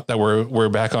freak out that we're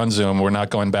back on Zoom. We're not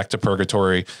going back to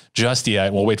purgatory just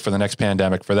yet. We'll wait for the next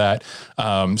pandemic for that.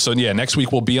 So yeah, next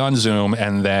week we'll be on Zoom,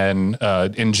 and then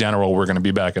in general we're going to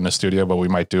be back in the studio, but we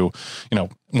might do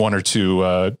one or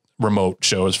two remote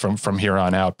shows from here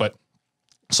on out. But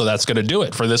so that's going to do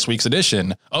it for this week's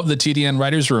edition of the TDN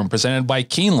Writers Room, presented by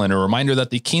Keeneland. A reminder that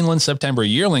the Keeneland September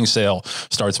yearling sale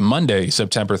starts Monday,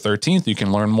 September 13th. You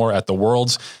can learn more at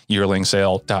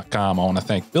theworldsyearlingsale.com. I want to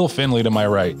thank Bill Finley to my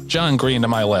right, John Green to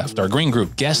my left, our Green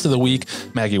Group guest of the week,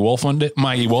 Maggie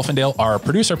Wolfendale, our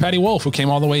producer, Patty Wolf, who came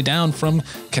all the way down from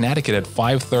Connecticut at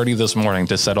 5:30 this morning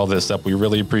to set all this up. We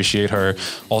really appreciate her.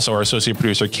 Also, our associate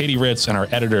producer, Katie Ritz, and our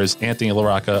editors, Anthony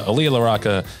LaRocca, Aaliyah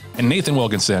LaRocca, and Nathan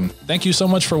Wilkinson. Thank you so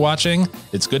much for watching.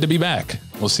 It's good to be back.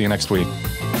 We'll see you next week.